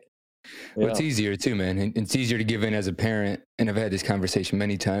 Well, it's easier too, man. And it's easier to give in as a parent. And I've had this conversation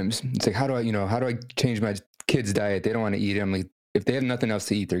many times. It's like, how do I change my kids' diet? They don't want to eat it. I'm like, if they have nothing else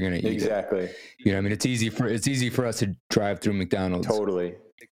to eat, they're going to eat exactly. it. You know, I mean, it's easy for us to drive through McDonald's. Totally.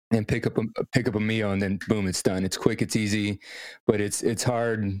 And pick up a meal, and then boom, it's done. It's quick, it's easy, but it's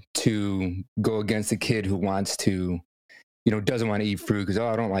hard to go against a kid who wants to, you know, doesn't want to eat fruit because,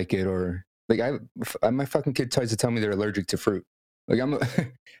 I don't like it. Or like my fucking kid tries to tell me they're allergic to fruit. Like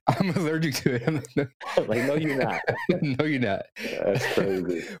I'm allergic to it. I'm like, no, you're not. No, you're not. That's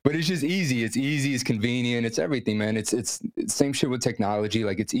crazy. But it's just easy. It's easy. It's convenient. It's everything, man. It's same shit with technology.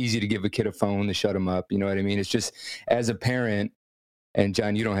 Like it's easy to give a kid a phone to shut him up. You know what I mean? It's just, as a parent, and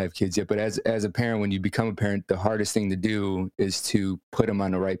John, you don't have kids yet, but as a parent, when you become a parent, the hardest thing to do is to put them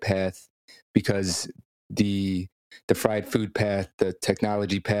on the right path, because the fried food path, the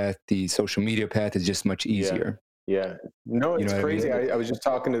technology path, the social media path is just much easier. Yeah. No, it's crazy. I was just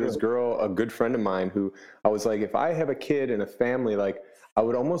talking to this girl, a good friend of mine, who I was like, if I have a kid and a family, like I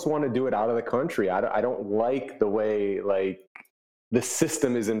would almost want to do it out of the country. I don't like the way like the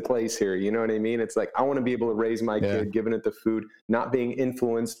system is in place here. You know what I mean? It's like, I want to be able to raise my kid, giving it the food, not being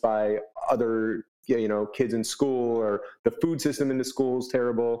influenced by other, you know, kids in school, or the food system in the school is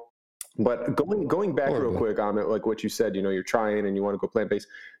terrible. But going back real quick, Amit, like what you said, you know, you're trying and you want to go plant-based.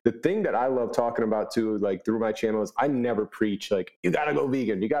 The thing that I love talking about too, like through my channel, is I never preach like, you got to go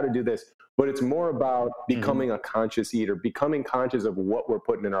vegan, you got to do this. But it's more about becoming a conscious eater, becoming conscious of what we're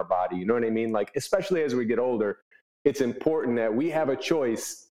putting in our body. You know what I mean? Like, especially as we get older, it's important that we have a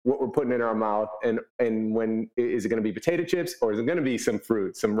choice what we're putting in our mouth. And when, is it going to be potato chips, or is it going to be some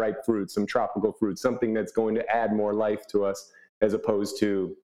fruit, some ripe fruit, some tropical fruit, something that's going to add more life to us, as opposed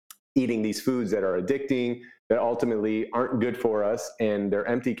to eating these foods that are addicting, that ultimately aren't good for us, and they're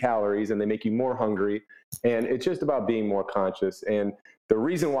empty calories and they make you more hungry. And it's just about being more conscious. And the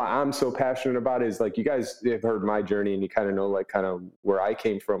reason why I'm so passionate about it is, like, you guys have heard my journey and you kind of know like kind of where I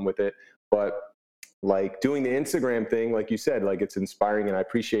came from with it. But like doing the Instagram thing, like you said, like it's inspiring, and I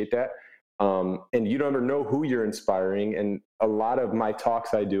appreciate that. And you never know who you're inspiring. And a lot of my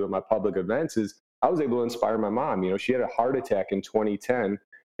talks I do at my public events is I was able to inspire my mom. You know, she had a heart attack in 2010.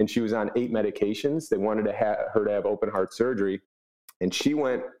 And she was on 8 medications. They wanted to her to have open heart surgery. And she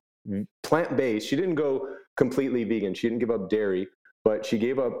went plant-based. She didn't go completely vegan. She didn't give up dairy, but she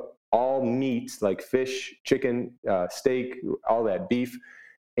gave up all meats, like fish, chicken, steak, all that, beef,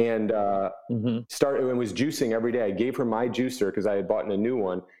 and started and was juicing every day. I gave her my juicer because I had bought a new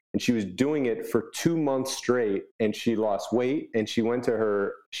one. And she was doing it for 2 months straight, and she lost weight. And she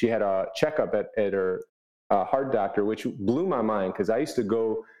had a checkup at her heart doctor, which blew my mind because I used to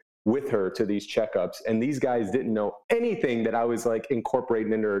go with her to these checkups, and these guys didn't know anything that I was like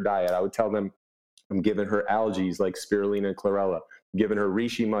incorporating into her diet. I would tell them I'm giving her algae like spirulina and chlorella, I'm giving her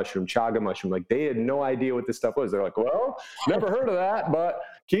reishi mushroom, chaga mushroom. Like they had no idea what this stuff was. They're like, well, never heard of that, but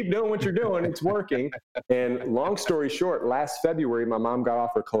keep doing what you're doing. It's working. And long story short, last February, my mom got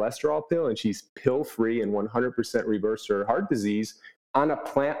off her cholesterol pill and she's pill free and 100% reversed her heart disease on a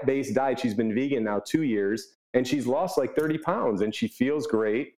plant-based diet. She's been vegan now 2 years and she's lost like 30 pounds and she feels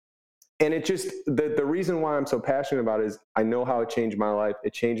great. And it just, the reason why I'm so passionate about it is I know how it changed my life.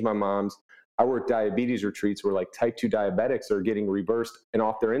 It changed my mom's. I work diabetes retreats where like type 2 diabetics are getting reversed and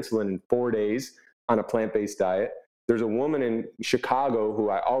off their insulin in 4 days on a plant-based diet. There's a woman in Chicago who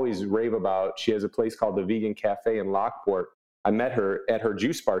I always rave about. She has a place called the Vegan Cafe in Lockport. I met her at her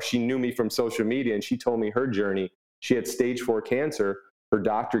juice bar. She knew me from social media and she told me her journey. She had stage 4 cancer. Her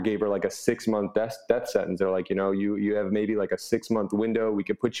doctor gave her like a 6-month death sentence. They're like, you have maybe like a 6-month window. We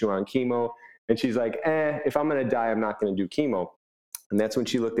could put you on chemo. And she's like, if I'm going to die, I'm not going to do chemo. And that's when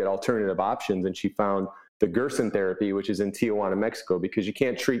she looked at alternative options and she found the Gerson therapy, which is in Tijuana, Mexico, because you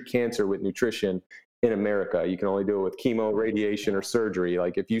can't treat cancer with nutrition in America. You can only do it with chemo, radiation, or surgery.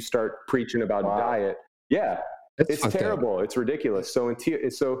 Like if you start preaching about diet, it's terrible. It's ridiculous.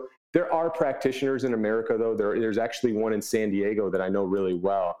 So there are practitioners in America, though. There's actually one in San Diego that I know really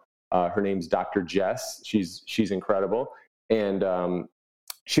well. Her name's Dr. Jess. She's incredible. And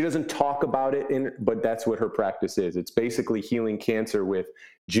she doesn't talk about it, but that's what her practice is. It's basically healing cancer with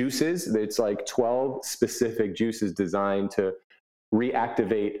juices. It's like 12 specific juices designed to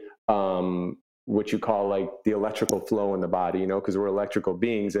reactivate what you call like the electrical flow in the body, because we're electrical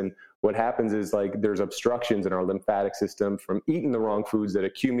beings. And what happens is like there's obstructions in our lymphatic system from eating the wrong foods that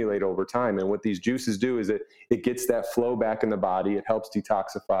accumulate over time. And what these juices do is it gets that flow back in the body. It helps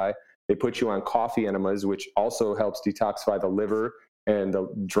detoxify. They put you on coffee enemas, which also helps detoxify the liver and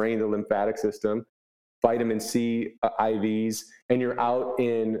drain the lymphatic system, vitamin C IVs, and you're out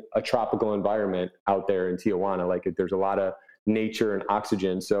in a tropical environment out there in Tijuana. Like there's a lot of nature and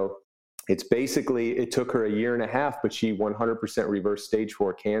oxygen. So it's basically, it took her 1.5 years, but she 100% reversed stage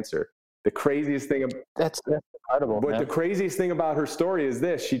 4 cancer. The craziest thing, that's incredible. But the craziest thing about her story is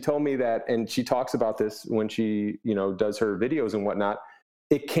this. She told me that, and she talks about this when she, does her videos and whatnot.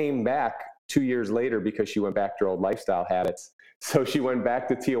 It came back 2 years later because she went back to her old lifestyle habits. So she went back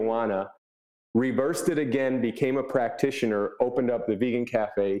to Tijuana, reversed it again, became a practitioner, opened up the Vegan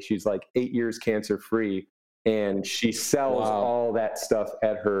Cafe. She's like 8 years cancer free. And she sells all that stuff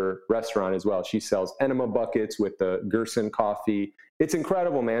at her restaurant as well. She sells enema buckets with the Gerson coffee. It's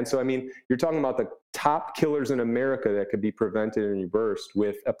incredible, man. So, I mean, you're talking about the top killers in America that could be prevented and reversed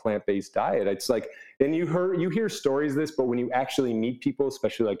with a plant-based diet. It's like, and you hear stories of this, but when you actually meet people,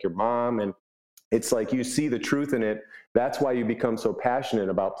 especially like your mom, and it's like you see the truth in it. That's why you become so passionate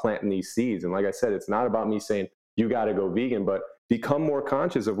about planting these seeds. And like I said, it's not about me saying you got to go vegan, but become more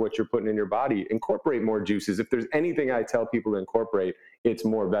conscious of what you're putting in your body. Incorporate more juices. If there's anything I tell people to incorporate, it's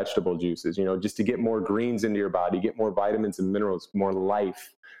more vegetable juices, just to get more greens into your body, get more vitamins and minerals, more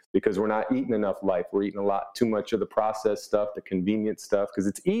life, because we're not eating enough life. We're eating a lot too much of the processed stuff, the convenient stuff, because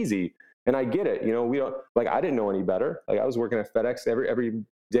it's easy. And I get it. We don't, like, I didn't know any better. Like I was working at FedEx every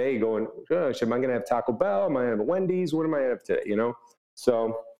day going, am I going to have Taco Bell? Am I going to have Wendy's? What am I going to have today?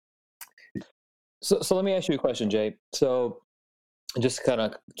 So let me ask you a question, Jay. So just kind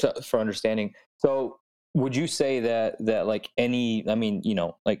of for understanding. So would you say that like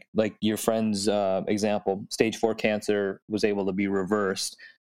like your friend's example, stage 4 cancer was able to be reversed.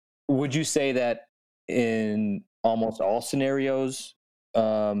 Would you say that in almost all scenarios,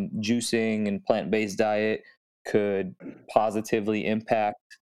 juicing and plant-based diet could positively impact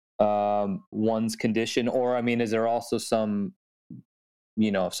one's condition? Or, is there also some,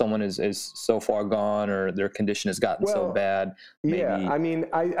 if someone is so far gone or their condition has gotten so bad, maybe... Yeah,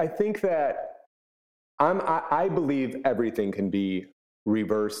 I think that I believe everything can be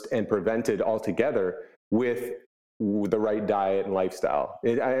reversed and prevented altogether with the right diet and lifestyle.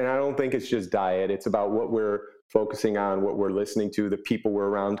 And I don't think it's just diet. It's about what we're focusing on, what we're listening to, the people we're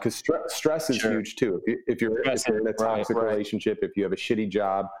around, because stress is huge too. If you're in a toxic relationship, if you have a shitty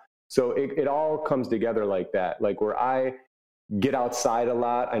job. So it all comes together like that. Like where I get outside a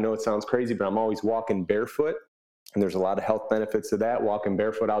lot. I know it sounds crazy, but I'm always walking barefoot. And there's a lot of health benefits to that, walking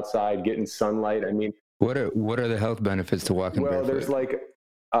barefoot outside, getting sunlight. What are the health benefits to walking barefoot? Well, there's like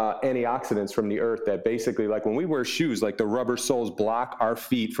antioxidants from the earth that basically, like when we wear shoes, like the rubber soles block our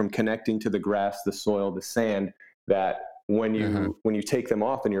feet from connecting to the grass, the soil, the sand, that when you take them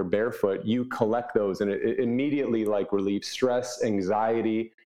off and you're barefoot, you collect those, and it immediately like relieves stress,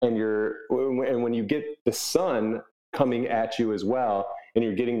 anxiety. and when you get the sun coming at you as well, and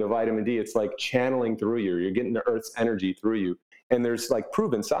you're getting the vitamin D, it's like channeling through you. You're getting the Earth's energy through you. And there's like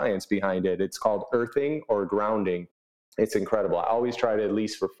proven science behind it. It's called earthing or grounding. It's incredible. I always try to, at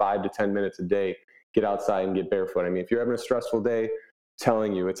least for 5 to 10 minutes a day, get outside and get barefoot. I mean, if you're having a stressful day,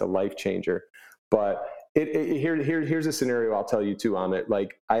 telling you, it's a life changer. But here's a scenario I'll tell you too, Amit.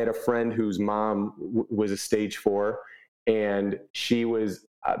 Like, I had a friend whose mom was a stage 4, and she was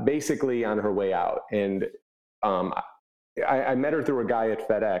basically on her way out. And I met her through a guy at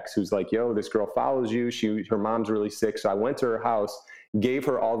FedEx who's like, yo, this girl follows you. Her mom's really sick. So I went to her house, gave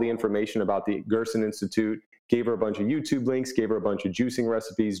her all the information about the Gerson Institute, gave her a bunch of YouTube links, gave her a bunch of juicing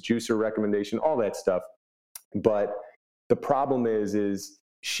recipes, juicer recommendation, all that stuff. But the problem is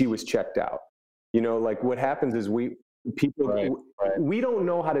she was checked out. You know, like what happens is we don't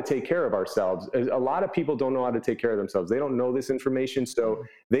know how to take care of ourselves. A lot of people don't know how to take care of themselves. They don't know this information. So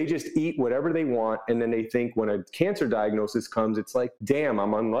they just eat whatever they want. And then they think when a cancer diagnosis comes, it's like, damn,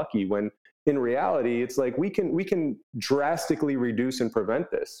 I'm unlucky. When in reality, it's like we can drastically reduce and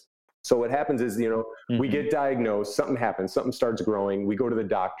prevent this. So what happens is, we get diagnosed, something happens, something starts growing. We go to the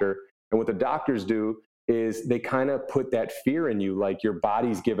doctor, and what the doctors do is they kind of put that fear in you, like your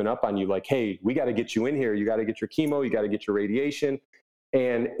body's given up on you, like, hey, we got to get you in here. You got to get your chemo, you got to get your radiation.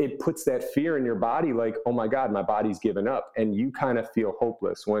 And it puts that fear in your body, like, oh my God, my body's given up. And you kind of feel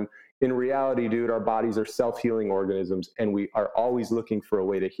hopeless, when in reality, dude, our bodies are self-healing organisms, and we are always looking for a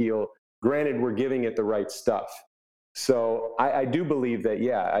way to heal. Granted, we're giving it the right stuff. So I do believe that,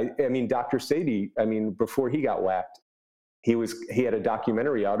 yeah, I mean, Dr. Sadie, before he got whacked, he had a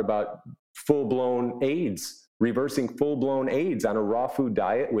documentary out about full-blown AIDS, reversing full-blown AIDS on a raw food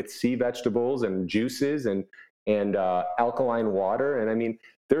diet with sea vegetables and juices and alkaline water. And I mean,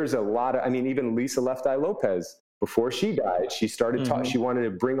 there's a lot of, even Lisa Left Eye Lopez, before she died, she started she wanted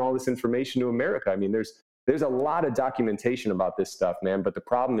to bring all this information to America. I mean, there's a lot of documentation about this stuff, man. But the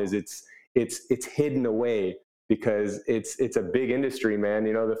problem is it's hidden away, because it's a big industry, man.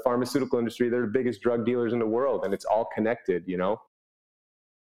 The pharmaceutical industry, they're the biggest drug dealers in the world, and it's all connected,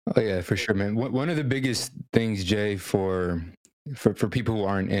 Oh yeah, for sure, man. One of the biggest things, Jay, for people who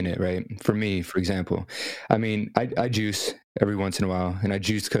aren't in it, right? For me, for example, I juice every once in a while, and I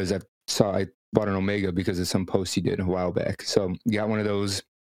juice because I bought an Omega because of some post he did a while back. So got one of those.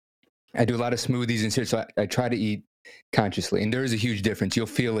 I do a lot of smoothies and shit, so I try to eat consciously, and there is a huge difference. You'll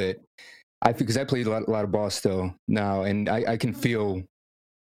feel it. Because I played a lot of ball still now, and I can feel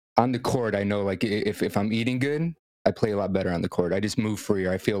on the court. I know, like, if I'm eating good, I play a lot better on the court. I just move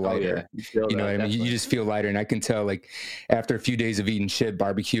freer. I feel lighter. Oh, yeah. You know what I mean? You just feel lighter, and I can tell, like, after a few days of eating shit,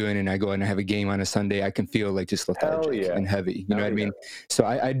 barbecuing, and I go and I have a game on a Sunday, I can feel like just lethargic and heavy. You know what I mean? So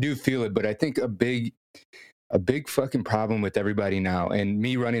I do feel it, but I think a big fucking problem with everybody now, and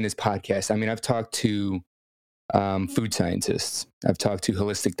me running this podcast. I've talked to food scientists. I've talked to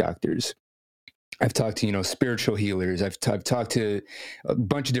holistic doctors. I've talked to, spiritual healers. I've talked to a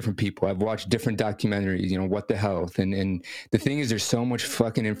bunch of different people. I've watched different documentaries, What the Health. And the thing is, there's so much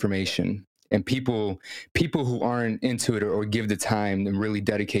fucking information, and people who aren't into it or give the time and really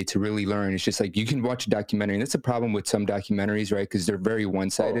dedicate to really learn. It's just like, you can watch a documentary, and that's a problem with some documentaries, right? Because they're very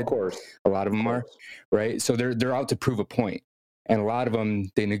one-sided. Oh, of course. A lot of them are, right? So they're out to prove a point. And a lot of them,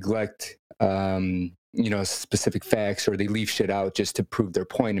 they neglect, specific facts, or they leave shit out just to prove their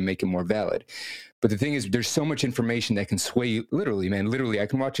point and make it more valid. But the thing is, there's so much information that can sway you. Literally, man, I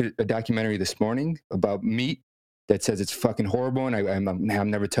can watch a documentary this morning about meat that says it's fucking horrible, and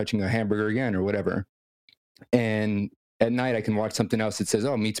I'm never touching a hamburger again or whatever. And at night, I can watch something else that says,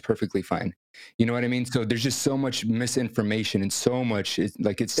 oh, meat's perfectly fine. You know what I mean? So there's just so much misinformation, and so much, it's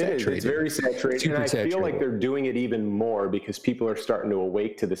saturated. It's very saturated. Super and I saturated. feel like they're doing it even more because people are starting to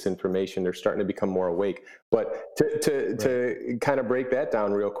awake to this information. They're starting to become more awake. But to kind of break that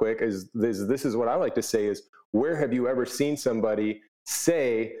down real quick, this is what I like to say is, where have you ever seen somebody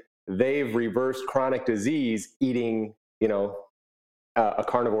say they've reversed chronic disease eating, a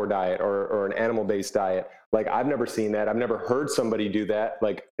carnivore diet or an animal-based diet? Like, I've never seen that. I've never heard somebody do that.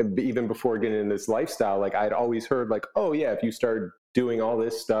 Like, even before getting into this lifestyle, like, I'd always heard, like, oh yeah, if you start doing all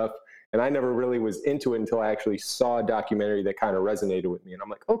this stuff. And I never really was into it until I actually saw a documentary that kind of resonated with me. And I'm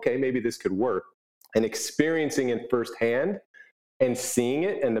like, okay, maybe this could work. And experiencing it firsthand and seeing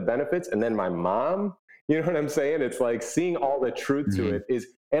it and the benefits. And then my mom, you know what I'm saying? It's like seeing all the truth to it is,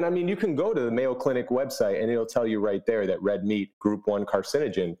 and you can go to the Mayo Clinic website and it'll tell you right there that red meat, group 1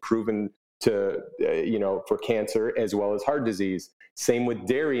 carcinogen, proven to, for cancer as well as heart disease. Same with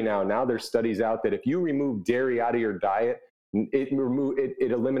dairy now. Now there's studies out that if you remove dairy out of your diet, it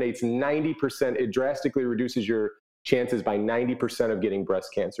eliminates 90%. It drastically reduces your chances by 90% of getting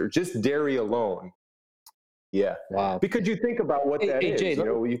breast cancer. Just dairy alone. Yeah. Wow. Because you think about what that is, Jay,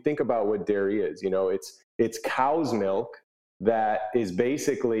 you think about what dairy is, it's cow's milk that is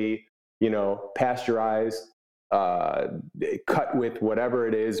basically, pasteurized, cut with whatever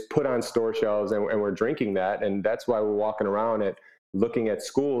it is, put on store shelves, and we're drinking that. And that's why we're walking around looking at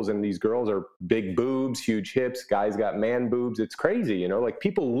schools, and these girls are big boobs, huge hips, guys got man boobs. It's crazy, like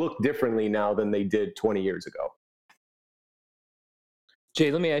people look differently now than they did 20 years ago. Jay,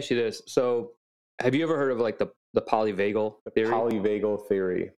 let me ask you this. So have you ever heard of like the polyvagal theory? Polyvagal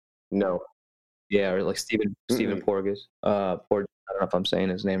theory. No. Yeah, or like Stephen Porges. I don't know if I'm saying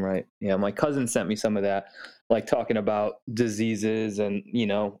his name right. Yeah, my cousin sent me some of that, like talking about diseases and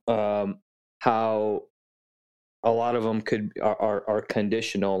how a lot of them are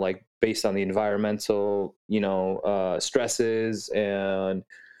conditional, like based on the environmental stresses and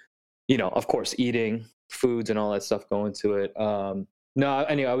of course eating foods and all that stuff go into it. No,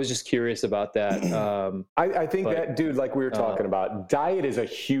 anyway, I was just curious about that. I think that, dude, like we were talking about, diet is a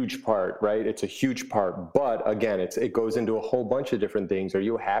huge part, right? It's a huge part. But again, it goes into a whole bunch of different things. Are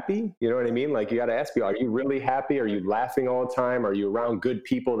you happy? You know what I mean? Like, you got to ask people, are you really happy? Are you laughing all the time? Are you around good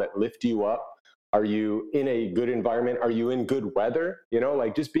people that lift you up? Are you in a good environment? Are you in good weather?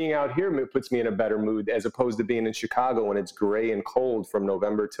 Like just being out here puts me in a better mood as opposed to being in Chicago when it's gray and cold from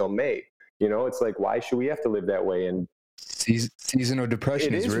November till May. It's like, why should we have to live that way? And seasonal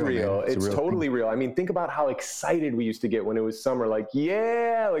depression is real. It's totally real. I mean, think about how excited we used to get when it was summer. Like,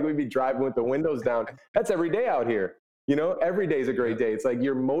 yeah, like we'd be driving with the windows down. That's every day out here. Every day is a great day. It's like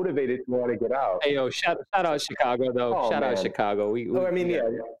you're motivated to want to get out. Hey, yo, shout out Chicago though. Shout out Chicago.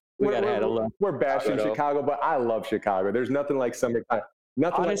 We're bashing Chicago, but I love Chicago. There's nothing like summertime.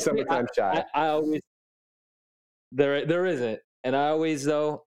 Nothing like summertime shy. I always there isn't, and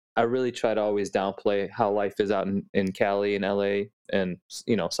I really try to always downplay how life is out in Cali and LA and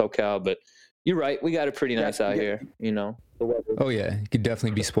SoCal, but you're right, we got it pretty nice out here. The weather. Oh yeah, you could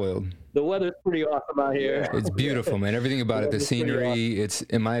definitely be spoiled. The weather's pretty awesome out here. It's beautiful, man. Everything about it, the scenery. Awesome. It's,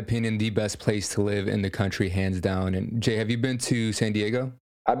 in my opinion, the best place to live in the country, hands down. And Jay, have you been to San Diego?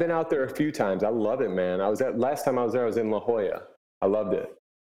 I've been out there a few times. I love it, man. Last time I was there, I was in La Jolla. I loved it.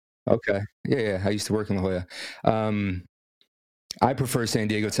 Okay, yeah. I used to work in La Jolla. I prefer San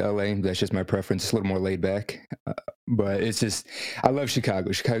Diego to LA. That's just my preference. It's a little more laid back. But it's just, I love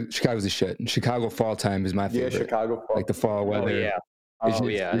Chicago. Chicago's the shit. Chicago fall time is my favorite. Yeah, Chicago fall. Like the fall weather. It's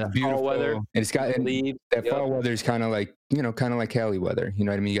beautiful. Fall weather. And it's got, fall weather is kind of like, kind of like Cali weather. You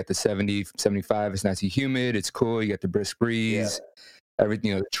know what I mean? You got the 70, 75. It's not too humid. It's cool. You got the brisk breeze. Yeah.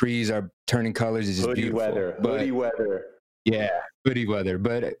 Everything, the trees are turning colors. It's just beautiful. Hoodie weather. Yeah, hoodie weather.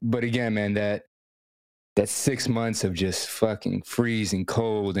 But again, man, that 6 months of just fucking freezing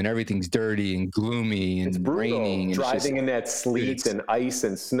cold and everything's dirty and gloomy and it's raining. And driving in that sleet and ice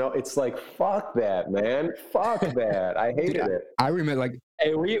and snow. It's like, fuck that, man. Fuck that. I hated it. I remember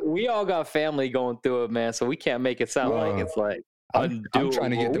hey, we all got family going through it, man. So we can't make it sound like it's like I'm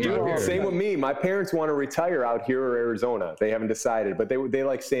trying to get them out here. Same with me. My parents want to retire out here or Arizona. They haven't decided, but they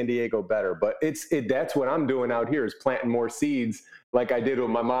like San Diego better. But that's what I'm doing out here is planting more seeds. Like I did with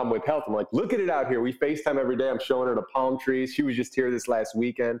my mom with health. I'm like, look at it out here. We FaceTime every day. I'm showing her the palm trees. She was just here this last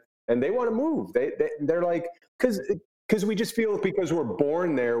weekend, and they want to move. They're like, because we just feel because we're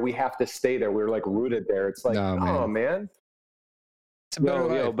born there, we have to stay there. We're like rooted there. It's like, man. It's a better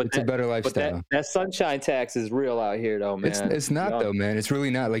life. But it's a better lifestyle. But that sunshine tax is real out here, though, man. It's not though, man. It's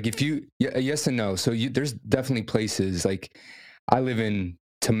really not. Like yes and no. So there's definitely places like I live in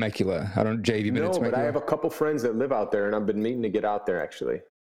Temecula. Jay, have you been to Temecula? But I have a couple friends that live out there, and I've been meaning to get out there actually.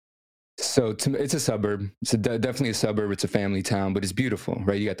 So it's a suburb. It's definitely a suburb. It's a family town, but it's beautiful,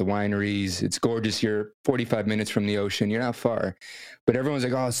 right? You got the wineries. It's gorgeous. You're 45 minutes from the ocean. You're not far. But everyone's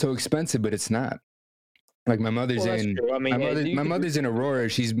like, oh, it's so expensive, but it's not. Like my mother's my mother's in Aurora.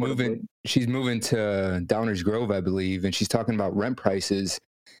 She's moving to Downers Grove, I believe, and she's talking about rent prices.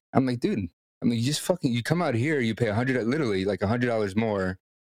 I'm like, dude, you come out here, you pay $100 more,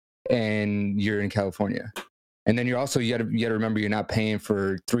 and you're in California. And then you gotta remember you're not paying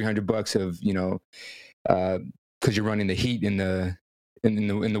for $300 of because you're running the heat in the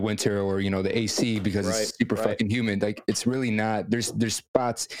winter or the AC because it's super fucking humid. Like it's really not. There's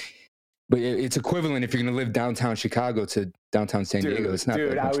spots. But it's equivalent if you're going to live downtown Chicago to downtown San Diego. It's not that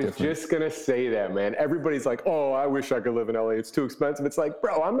much I was different. just going to say that, man. Everybody's like, oh, I wish I could live in LA. It's too expensive. It's like,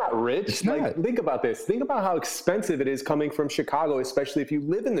 bro, I'm not rich. It's not. Think about this. Think about how expensive it is coming from Chicago, especially if you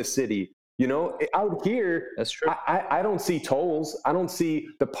live in the city. Out here, that's true. I don't see tolls. I don't see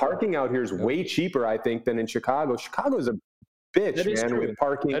the parking out here is way cheaper, I think, than in Chicago. Chicago is a bitch, man, with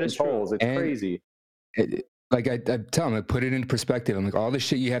parking and tolls. It's crazy. like I tell them, like, put it into perspective. I'm like, all the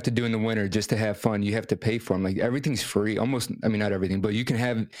shit you have to do in the winter just to have fun, you have to pay for them. Like everything's free, almost. I mean, not everything, but you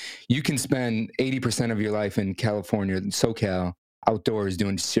can spend 80% of your life in California, SoCal, outdoors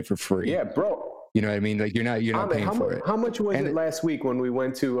doing shit for free. Yeah, bro. You know what I mean? Like you're not paying for it. How much was it last week when we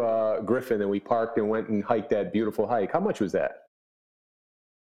went to Griffin and we parked and went and hiked that beautiful hike? How much was that?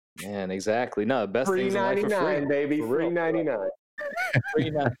 Man, exactly. No, the best things in life are free, baby. $3.99.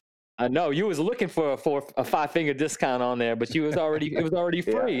 $3.99. I know you was looking for a 5-finger discount on there, but it was already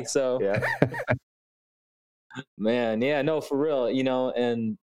free. Yeah. So, yeah. Man, yeah, no, for real,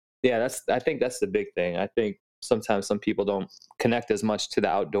 and yeah, I think that's the big thing. I think sometimes some people don't connect as much to the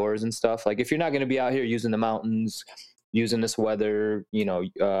outdoors and stuff. Like if you're not going to be out here using the mountains, using this weather,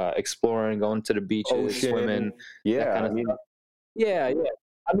 exploring, going to the beaches, Ocean. Swimming, yeah, kind of stuff. Yeah.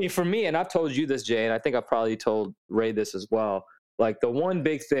 I mean, for me, and I've told you this, Jay, and I think I've probably told Ray this as well. Like the one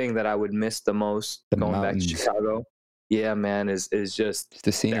big thing that I would miss the most going back to Chicago, yeah, man, is just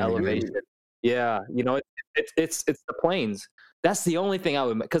the elevation. Yeah, it's the plains. That's the only thing I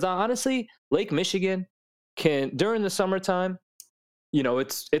would, because honestly, Lake Michigan can during the summertime,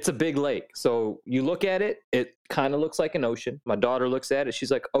 it's a big lake. So you look at it, it kind of looks like an ocean. My daughter looks at it,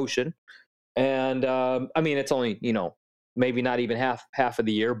 she's like, ocean. And I mean, it's only maybe not even half of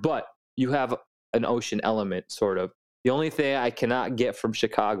the year, but you have an ocean element sort of. The only thing I cannot get from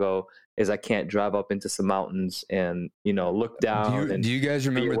Chicago is I can't drive up into some mountains and look down. Do you guys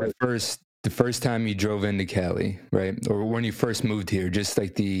remember the first time you drove into Cali, right? Or when you first moved here, just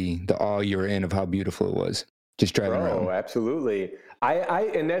like the awe you were in of how beautiful it was, just driving around. Oh, absolutely.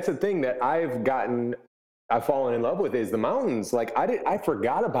 And that's the thing that I've fallen in love with is the mountains. Like I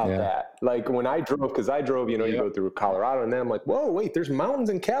forgot about that. Like when I drove, you go through Colorado and then I'm like, whoa, wait, there's mountains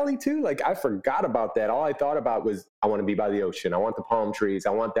in Cali too? Like I forgot about that. All I thought about was I want to be by the ocean. I want the palm trees.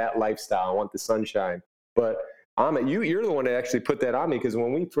 I want that lifestyle. I want the sunshine. But you're the one that actually put that on me, because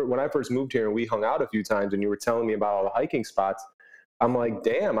when I first moved here and we hung out a few times and you were telling me about all the hiking spots, I'm like,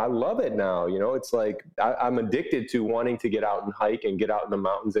 damn, I love it now. It's like I'm addicted to wanting to get out and hike and get out in the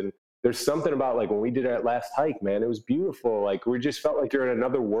mountains. And there's something about like when we did that last hike, man, it was beautiful. Like we just felt like you're in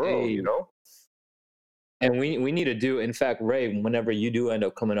another world, And we need to do. In fact, Ray, whenever you do end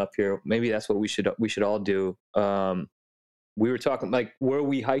up coming up here, maybe that's what we should all do. We were talking like where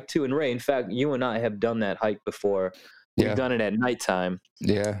we hike to, and Ray, in fact, you and I have done that hike before. We've done it at nighttime.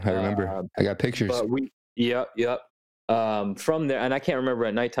 Yeah, I remember. I got pictures. Yep. From there, and I can't remember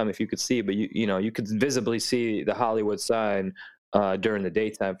at nighttime if you could see, but you could visibly see the Hollywood sign during the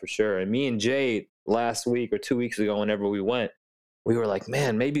daytime for sure. And me and Jay last week or 2 weeks ago, whenever we went, we were like,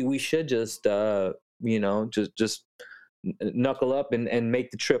 man, maybe we should just just knuckle up and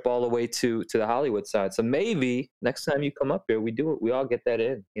make the trip all the way to the Hollywood side. So maybe next time you come up here, we do it. We all get that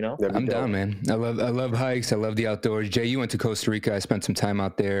in, I'm down, man. I love hikes. I love the outdoors. Jay, you went to Costa Rica. I spent some time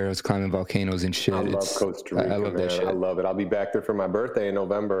out there. I was climbing volcanoes and shit. I love Costa Rica. I love that shit. I love it. I'll be back there for my birthday in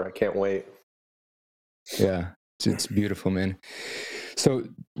November. I can't wait. Yeah. It's beautiful, man. So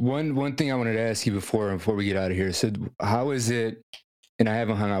one thing I wanted to ask you before we get out of here. So how is it, and I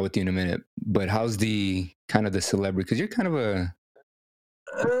haven't hung out with you in a minute, but how's the kind of the celebrity? Because you're kind of a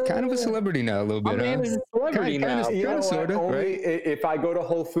celebrity now, a little bit. My man is a celebrity now. Sort of, right? If I go to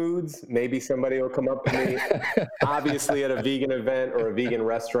Whole Foods, maybe somebody will come up to me. Obviously, at a vegan event or a vegan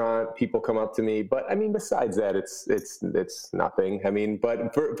restaurant, people come up to me. But I mean, besides that, it's nothing. I mean,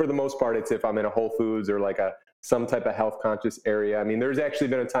 but for the most part, it's if I'm in a Whole Foods or like some type of health conscious area. I mean, there's actually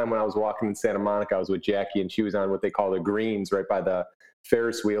been a time when I was walking in Santa Monica. I was with Jackie, and she was on what they call the greens right by the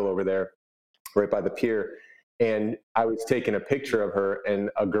Ferris wheel over there, right by the pier. And I was taking a picture of her,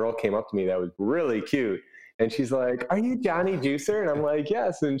 and a girl came up to me that was really cute. And she's like, "Are you Jonny Juicer?" And I'm like,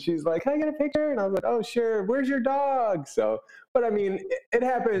 "Yes." And she's like, "Can I get a picture?" And I was like, "Oh, sure. Where's your dog?" So, but I mean, it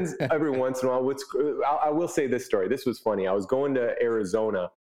happens every once in a while. I will say this story. This was funny. I was going to Arizona,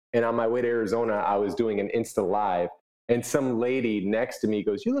 and on my way to Arizona, I was doing an Insta Live, and some lady next to me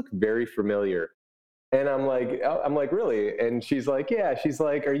goes, "You look very familiar." And I'm like, really? And she's like, yeah. She's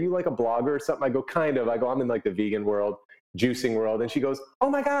like, "Are you like a blogger or something?" I go, kind of. I go, "I'm in like the vegan world, juicing world." And she goes, "Oh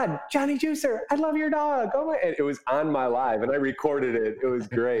my God, Jonny Juicer, I love your dog." Oh my! And it was on my live, and I recorded it. It was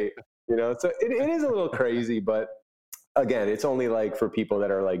great, So it is a little crazy, but again, it's only like for people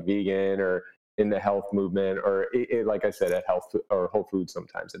that are like vegan or in the health movement, or like I said, at health or Whole Foods.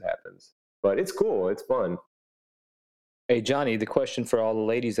 Sometimes it happens, but it's cool. It's fun. Hey, Johnny, the question for all the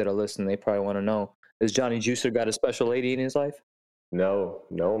ladies that are listening, they probably want to know: has Jonny Juicer got a special lady in his life? No,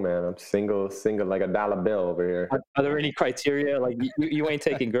 man. I'm single like a dollar bill over here. Are there any criteria? Like you ain't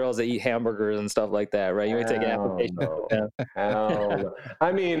taking girls that eat hamburgers and stuff like that, right? You ain't taking applications. No. Hell no.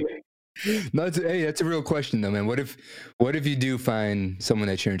 I mean, No, that's a real question though, man. What if you do find someone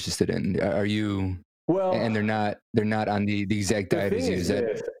that you're interested in? Are you and they're not on the exact diet as you? Is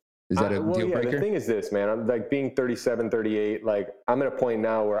that a deal breaker? The thing is this, man. I'm like being 37, 38, like I'm at a point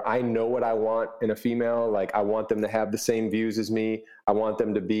now where I know what I want in a female. Like I want them to have the same views as me. I want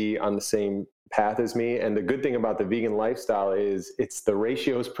them to be on the same path as me. And the good thing about the vegan lifestyle is the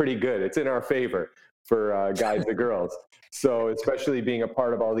ratio is pretty good. It's in our favor for guys to girls. So especially being a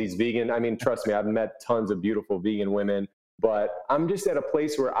part of all these vegan, I mean, trust me, I've met tons of beautiful vegan women, but I'm just at a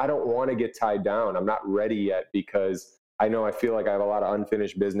place where I don't want to get tied down. I'm not ready yet because I feel like I have a lot of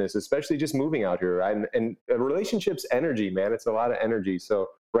unfinished business, especially just moving out here. And a relationship's energy, man. It's a lot of energy. So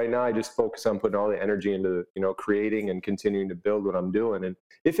right now I just focus on putting all the energy into, creating and continuing to build what I'm doing. And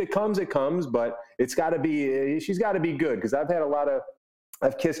if it comes, it comes, but she's got to be good. Cause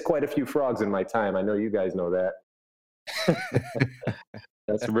I've kissed quite a few frogs in my time. I know you guys know that.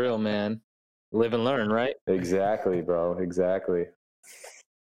 That's real, man. Live and learn, right? Exactly, bro. Exactly.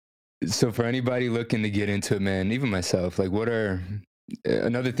 So for anybody looking to get into it, man, even myself, like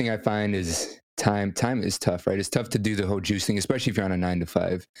another thing I find is time is tough, right? It's tough to do the whole juicing, especially if you're on a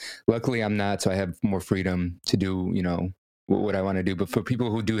 9-to-5. Luckily I'm not, so I have more freedom to do, what I want to do. But for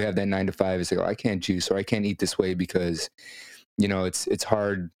people who do have that 9-to-5, it's like, oh, I can't juice or I can't eat this way because, it's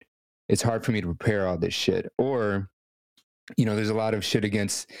hard. It's hard for me to prepare all this shit. Or, there's a lot of shit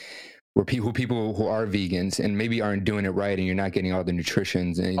against where people who are vegans and maybe aren't doing it right, and you're not getting all the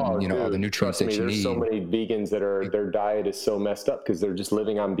nutritions and all the nutrients that you need. There's so many vegans that their diet is so messed up because they're just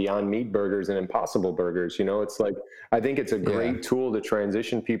living on Beyond Meat burgers and Impossible burgers. It's like, I think it's a great tool to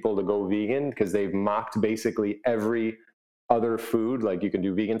transition people to go vegan because they've mocked basically every other food. Like you can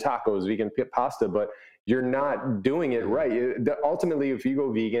do vegan tacos, vegan pasta, but you're not doing it right. Ultimately, if you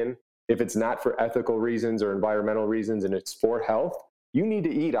go vegan, if it's not for ethical reasons or environmental reasons and it's for health, you need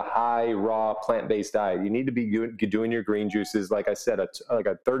to eat a high, raw, plant-based diet. You need to be doing your green juices. Like I said, like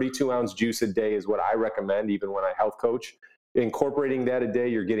a 32-ounce juice a day is what I recommend, even when I health coach. Incorporating that a day,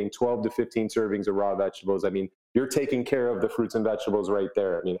 you're getting 12 to 15 servings of raw vegetables. I mean, you're taking care of the fruits and vegetables right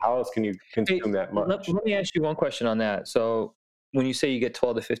there. I mean, how else can you consume that much? Let me ask you one question on that. So when you say you get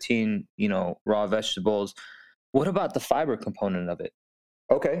 12 to 15, raw vegetables, what about the fiber component of it?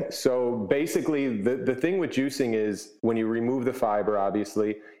 Okay, so basically the thing with juicing is when you remove the fiber,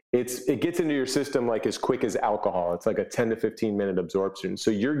 obviously, it gets into your system like as quick as alcohol. It's like a 10 to 15 minute absorption.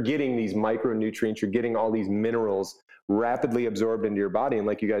 So you're getting these micronutrients, you're getting all these minerals rapidly absorbed into your body. And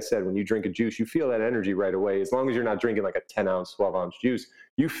like you guys said, when you drink a juice, you feel that energy right away. As long as you're not drinking like a 10-ounce, 12-ounce juice,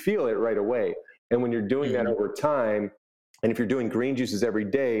 you feel it right away. And when you're doing that over time, and if you're doing green juices every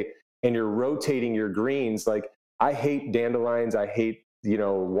day and you're rotating your greens, like I hate dandelions, I hate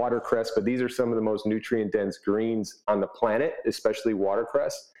watercress, but these are some of the most nutrient dense greens on the planet, especially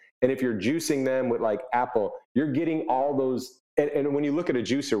watercress. And if you're juicing them with like apple, you're getting all those. And when you look at a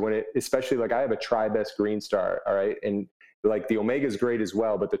juicer, especially like I have a TWOIS Green Star, all right, and like the omega is great as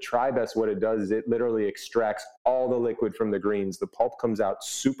well, but the TWOIS, what it does is it literally extracts all the liquid from the greens. The pulp comes out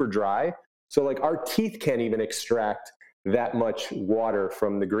super dry, so like our teeth can't even extract that much water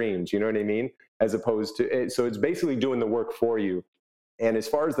from the greens. You know what I mean? As opposed to, so it's basically doing the work for you. And as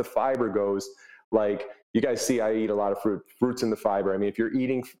far as the fiber goes, like you guys see, I eat a lot of fruits in the fiber. I mean, if you're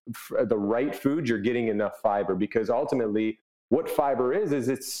eating the right food, you're getting enough fiber, because ultimately what fiber is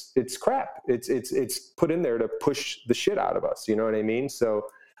it's crap. It's put in there to push the shit out of us. You know what I mean? So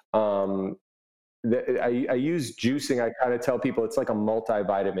I use juicing. I kind of tell people it's like a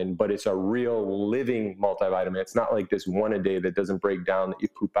multivitamin, but it's a real living multivitamin. It's not like this one a day that doesn't break down that you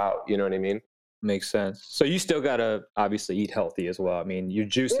poop out. You know what I mean? Makes sense. So you still gotta obviously eat healthy as well. I mean, you're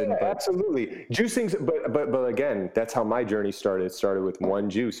juicing. Yeah, absolutely. Juicing's, but again, that's how my journey started. It started with one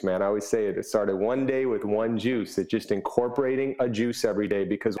juice, man. I always say it. It started one day with one juice. It's just incorporating a juice every day,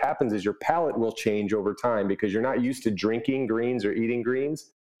 because what happens is your palate will change over time because you're not used to drinking greens or eating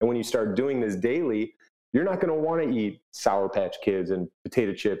greens. And when you start doing this daily, you're not going to want to eat Sour Patch Kids and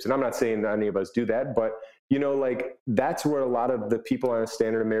potato chips. And I'm not saying that any of us do that, but like that's where a lot of the people on a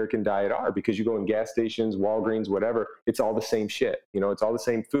standard American diet are, because you go in gas stations, Walgreens, whatever, it's all the same shit. It's all the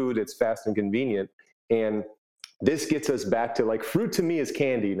same food. It's fast and convenient. And this gets us back to like, fruit to me is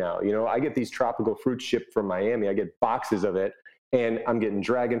candy now. I get these tropical fruit shipped from Miami. I get boxes of it, and I'm getting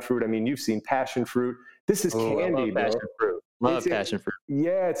dragon fruit. I mean, you've seen passion fruit. This is candy, bro. Passion fruit. Love passion fruit.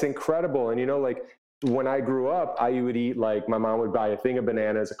 Yeah, it's incredible. And like, when I grew up, I would eat, like, my mom would buy a thing of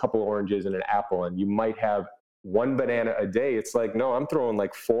bananas, a couple of oranges, and an apple, and you might have one banana a day. It's like, no, I'm throwing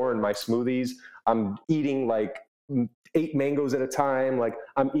like 4 in my smoothies. I'm eating like 8 mangoes at a time. Like,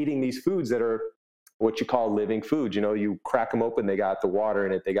 I'm eating these foods that are what you call living food. You know, you crack them open, they got the water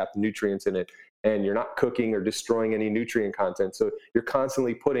in it, they got the nutrients in it, and you're not cooking or destroying any nutrient content. So you're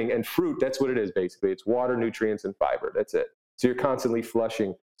constantly putting, and fruit, that's what it is basically. It's water, nutrients, and fiber. That's it. So you're constantly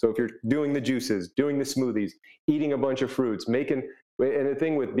flushing. So if you're doing the juices, doing the smoothies, eating a bunch of fruits, making, and the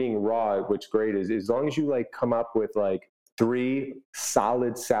thing with being raw, what's great is as long as you like come up with like 3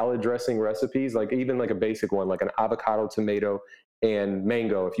 solid salad dressing recipes, like even like a basic one, like an avocado, tomato, and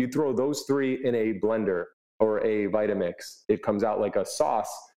mango. If you throw those 3 in a blender or a Vitamix, it comes out like a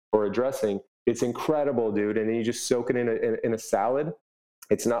sauce or a dressing. It's incredible, dude. And then you just soak it in a salad.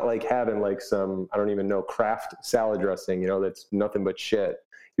 It's not like having like some, I don't even know, Kraft salad dressing, you know, that's nothing but shit.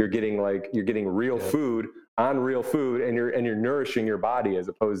 You're getting real food on real food, and you're nourishing your body as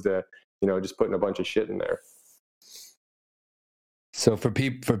opposed to, you know, just putting a bunch of shit in there. So for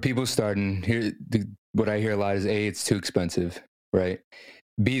people starting here, what I hear a lot is A, it's too expensive, right?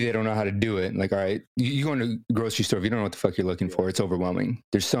 B, they don't know how to do it. Like, all right, you go into a grocery store, if you don't know what the fuck you're looking for, it's overwhelming.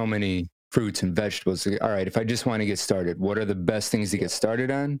 There's so many fruits and vegetables. All right, if I just want to get started, what are the best things to get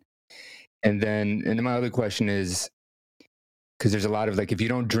started on? And then my other question is, because there's a lot of like, if you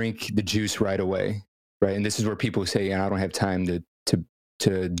don't drink the juice right away, right? And this is where people say, I don't have time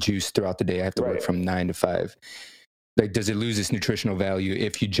to juice throughout the day. I have to work from 9 to 5. Like, does it lose its nutritional value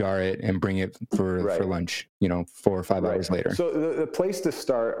if you jar it and bring it for lunch, you know, 4 or 5 hours later? So the place to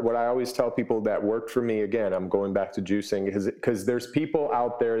start, what I always tell people that worked for me, again, I'm going back to juicing, because there's people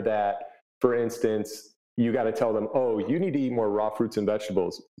out there that, for instance, you got to tell them, oh, you need to eat more raw fruits and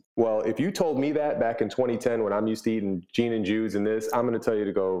vegetables. Well, if you told me that back in 2010 when I'm used to eating Gene and Juice and this, I'm going to tell you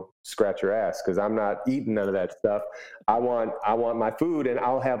to go scratch your ass, because I'm not eating none of that stuff. I want my food, and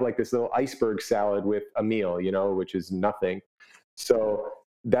I'll have like this little iceberg salad with a meal, you know, which is nothing. So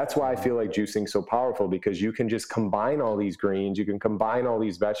that's why I feel like juicing is so powerful, because you can just combine all these greens, you can combine all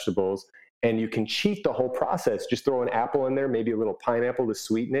these vegetables, and you can cheat the whole process. Just throw an apple in there, maybe a little pineapple to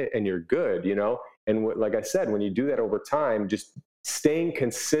sweeten it, and you're good, you know? And like I said, when you do that over time, just staying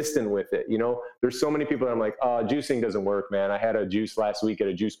consistent with it. You know, there's so many people that I'm like, oh, juicing doesn't work, man. I had a juice last week at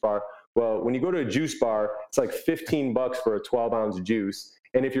a juice bar. Well, when you go to a juice bar, it's like $15 for a 12-ounce juice.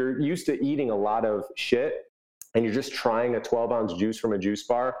 And if you're used to eating a lot of shit and you're just trying a 12-ounce juice from a juice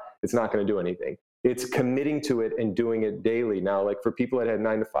bar, it's not going to do anything. It's committing to it and doing it daily. Now, like for people that had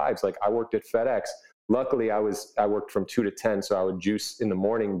 9 to 5s, like I worked at FedEx. Luckily, I worked from 2 to 10, so I would juice in the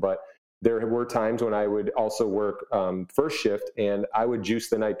morning, but there were times when I would also work first shift, and I would juice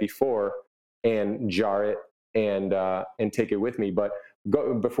the night before and jar it and take it with me. But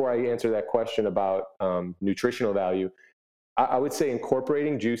before I answer that question about nutritional value, I would say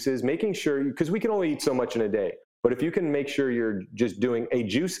incorporating juices, making sure, because we can only eat so much in a day, but if you can make sure you're just doing a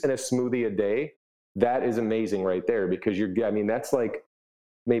juice and a smoothie a day, that is amazing right there, because that's like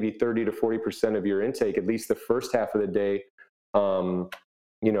maybe 30 to 40% of your intake, at least the first half of the day,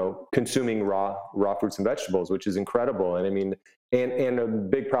 you know, consuming raw fruits and vegetables, which is incredible. And I mean, and a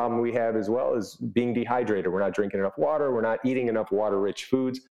big problem we have as well is being dehydrated. We're not drinking enough water. We're not eating enough water-rich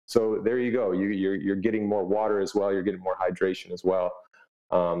foods. So there you go. You're getting more water as well. You're getting more hydration as well.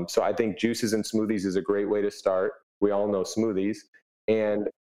 So I think juices and smoothies is a great way to start. We all know smoothies, and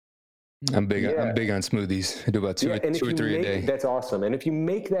I'm big on smoothies. I do about two or 3 a day. That's awesome. And if you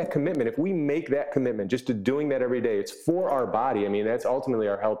make that commitment, if we make that commitment just to doing that every day, it's for our body. I mean, that's ultimately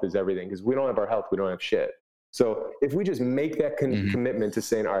our health is everything, because we don't have our health, we don't have shit. So if we just make that commitment to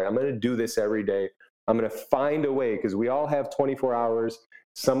saying, all right, I'm going to do this every day. I'm going to find a way, because we all have 24 hours.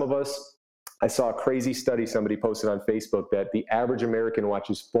 Some of us, I saw a crazy study somebody posted on Facebook that the average American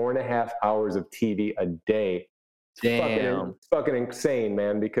watches 4.5 hours of TV a day. Damn. It's fucking insane,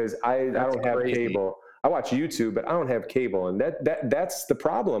 man, because I don't have cable. I watch YouTube, but I don't have cable. And that's the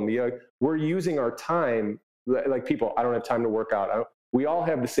problem. You know, we're using our time, like people, I don't have time to work out. We all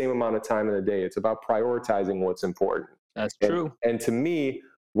have the same amount of time in the day. It's about prioritizing what's important. That's true. And to me,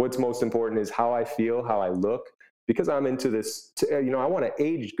 what's most important is how I feel, how I look, because I'm into this, you know, I want to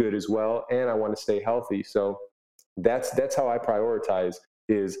age good as well, and I want to stay healthy. So that's how I prioritize.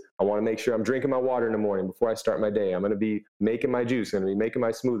 Is I want to make sure I'm drinking my water in the morning before I start my day. I'm going to be making my juice, I'm going to be making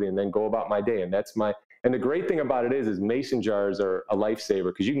my smoothie, and then go about my day. And and the great thing about it is mason jars are a lifesaver,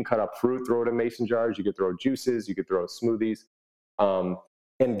 because you can cut up fruit, throw it in mason jars. You could throw juices, you could throw smoothies.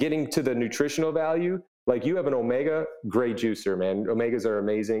 And getting to the nutritional value, like you have an omega, great juicer, man. Omegas are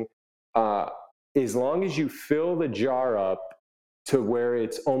amazing. As long as you fill the jar up to where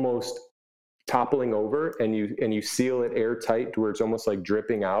it's almost toppling over, and you seal it airtight to where it's almost like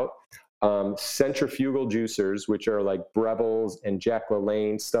dripping out. Centrifugal juicers, which are like Breville's and Jack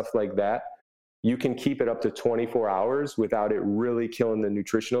LaLanne, stuff like that, you can keep it up to 24 hours without it really killing the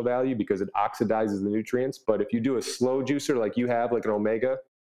nutritional value because it oxidizes the nutrients. But if you do a slow juicer like you have, like an Omega,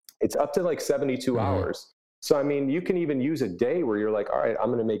 it's up to like 72 hours. So, I mean, you can even use a day where you're like, all right, I'm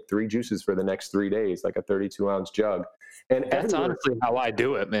going to make 3 juices for the next 3 days, like a 32-ounce jug. And that's honestly how I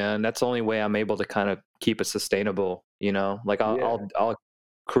do it, man. That's the only way I'm able to kind of keep it sustainable, you know? Like I'll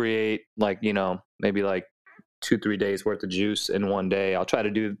create like, you know, maybe like 2-3 days worth of juice in one day. I'll try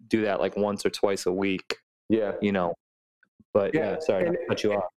to do that like once or twice a week. Yeah. You know, but sorry, not to cut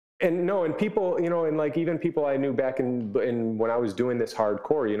you off. And people, you know, and like even people I knew back in when I was doing this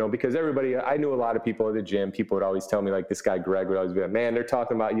hardcore, you know, because I knew a lot of people at the gym. People would always tell me, like, this guy Greg would always be like, man, they're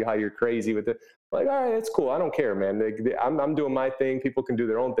talking about you, how you're crazy with it. Like, all right, it's cool. I don't care, man. I'm doing my thing. People can do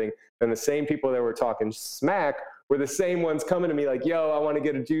their own thing. And the same people that were talking smack were the same ones coming to me like, yo, I want to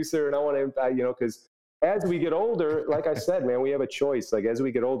get a juicer and I want to, you know, because as we get older, like I said, man, we have a choice. Like as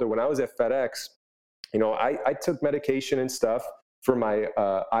we get older, when I was at FedEx, you know, I took medication and stuff for my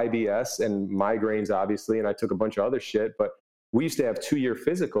IBS and migraines, obviously, and I took a bunch of other shit. But we used to have 2-year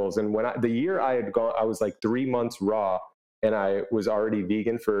physicals, and the year I had gone, I was like 3 months raw, and I was already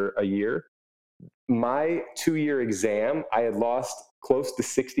vegan for a year. My 2-year exam, I had lost close to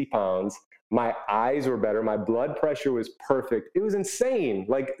 60 pounds. My eyes were better. My blood pressure was perfect. It was insane.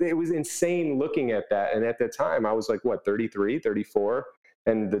 Like, it was insane looking at that. And at the time, I was like, what, 33, 34?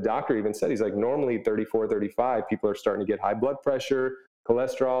 And the doctor even said, he's like, normally 34, 35, people are starting to get high blood pressure,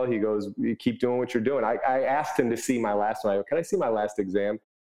 cholesterol. He goes, you keep doing what you're doing. I asked him to see my last one. I go, can I see my last exam?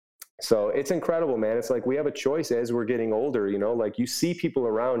 So it's incredible, man. It's like we have a choice as we're getting older, you know, like you see people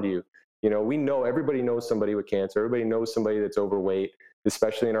around you. You know, we know everybody knows somebody with cancer. Everybody knows somebody that's overweight,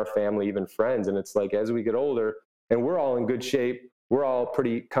 especially in our family, even friends. And it's like, as we get older and we're all in good shape, we're all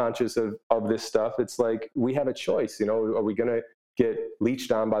pretty conscious of this stuff. It's like, we have a choice, you know, are we going to get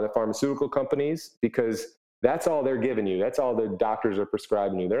leached on by the pharmaceutical companies? Because that's all they're giving you. That's all the doctors are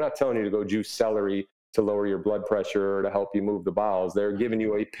prescribing you. They're not telling you to go juice celery to lower your blood pressure or to help you move the bowels. They're giving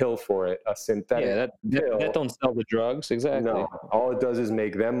you a pill for it, a synthetic pill. That don't sell the drugs. Exactly. No, all it does is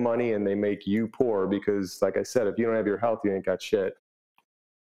make them money and they make you poor because, like I said, if you don't have your health, you ain't got shit.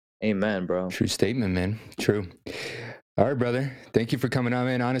 Amen, bro. True statement, man. True. All right, brother. Thank you for coming on,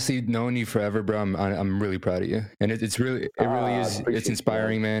 man. Honestly, knowing you forever, bro, I'm really proud of you. And it really is. It's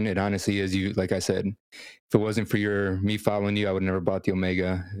inspiring, man. It honestly is. You, like I said, if it wasn't for me following you, I would have never bought the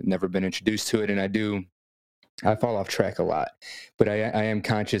Omega, never been introduced to it. And I fall off track a lot, but I am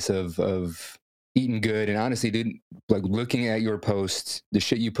conscious of eating good. And honestly, dude, like looking at your posts, the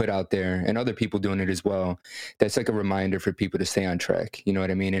shit you put out there and other people doing it as well, that's like a reminder for people to stay on track. You know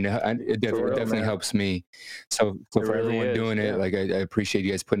what I mean? And it definitely helps me. So for really everyone doing it, like I appreciate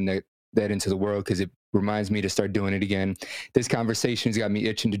you guys putting that into the world because it reminds me to start doing it again. This conversation's got me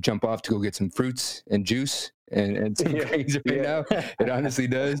itching to jump off to go get some fruits and juice and some grains right now. It honestly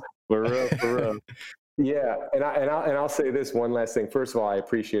does. For real. Yeah, and I'll say this one last thing. First of all, I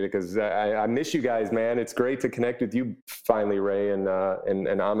appreciate it because I miss you guys, man. It's great to connect with you finally, Ray, and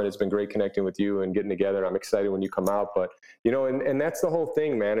Ahmed. It's been great connecting with you and getting together. I'm excited when you come out, but you know, and that's the whole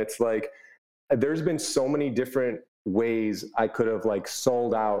thing, man. It's like there's been so many different ways I could have like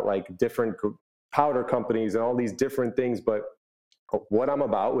sold out like different powder companies and all these different things, but what I'm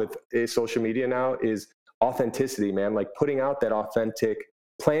about with social media now is authenticity, man. Like putting out that authentic.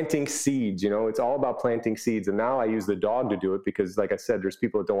 Planting seeds, you know, it's all about planting seeds. And now I use the dog to do it because, like I said, there's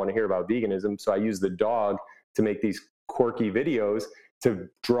people that don't want to hear about veganism. So I use the dog to make these quirky videos to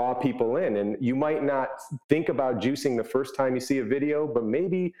draw people in. And you might not think about juicing the first time you see a video, but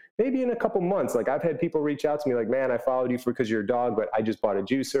maybe in a couple months, like I've had people reach out to me like, man, I followed you because you're a dog, but I just bought a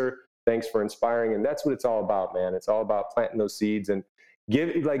juicer. Thanks for inspiring. And that's what it's all about, man. It's all about planting those seeds and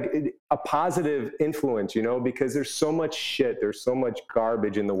give like a positive influence, you know, because there's so much shit. There's so much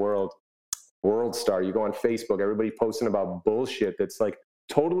garbage in the world. World Star, you go on Facebook, everybody posting about bullshit that's like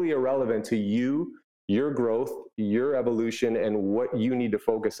totally irrelevant to you, your growth, your evolution, and what you need to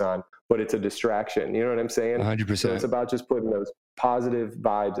focus on. But it's a distraction. You know what I'm saying? 100%. So it's about just putting those positive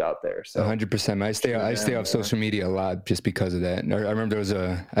vibes out there. So 100%. I stay off social media a lot just because of that. And I remember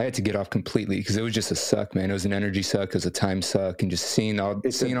I had to get off completely because it was just a suck, man. It was an energy suck, it was a time suck, and just seeing all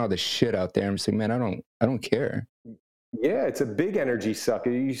the shit out there. I'm just like, man, I don't care. Yeah, it's a big energy suck.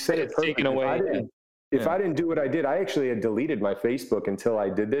 You said it perfect. Taken away. If I didn't do what I did, I actually had deleted my Facebook until I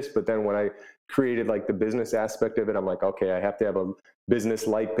did this. But then when I created like the business aspect of it, I'm like, okay, I have to have a business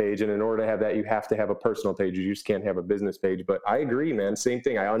like page. And in order to have that, you have to have a personal page. You just can't have a business page. But I agree, man. Same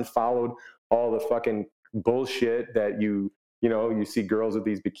thing. I unfollowed all the fucking bullshit that you you know, you see girls with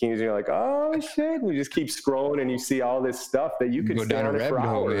these bikinis and you're like, oh shit. And you just keep scrolling and you see all this stuff that you could go stay down on a it for rabbit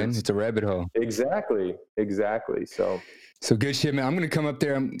hole, hours. man. It's a rabbit hole. Exactly. So good shit, man. I'm going to come up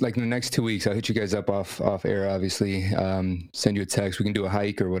there like in the next 2 weeks. I'll hit you guys up off air, obviously. Send you a text. We can do a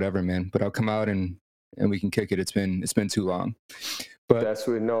hike or whatever, man. But I'll come out and we can kick it. It's been too long. But that's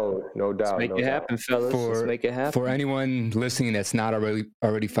what, no doubt. Let's make it happen, fellas. Let's make it happen. For anyone listening that's not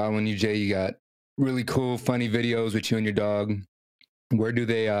already following you, Jay, you got really cool, funny videos with you and your dog. Where do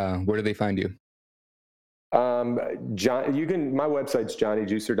they find you? You can, my website's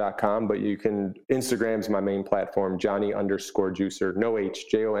jonnyjuicer.com, but you can, Instagram's my main platform, Jonny_Juicer, no H,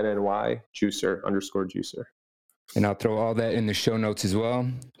 JONNY, Juicer_Juicer. And I'll throw all that in the show notes as well.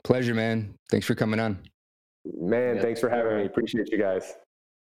 Pleasure, man. Thanks for coming on. Man, thanks for having me. Appreciate you guys.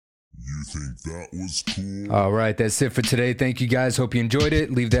 You think that was cool? All right, that's it for today. Thank you guys. Hope you enjoyed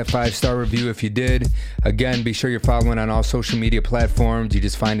it. Leave that 5-star review if you did. Again, be sure you're following on all social media platforms. You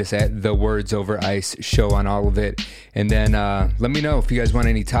just find us at The Words Over Ice Show on all of it. And then let me know if you guys want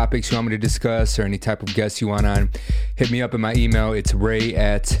any topics you want me to discuss or any type of guests you want on. Hit me up in my email. It's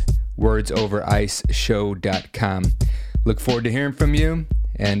ray@wordsovericeshow.com. Look forward to hearing from you,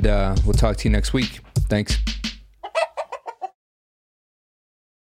 and we'll talk to you next week. Thanks.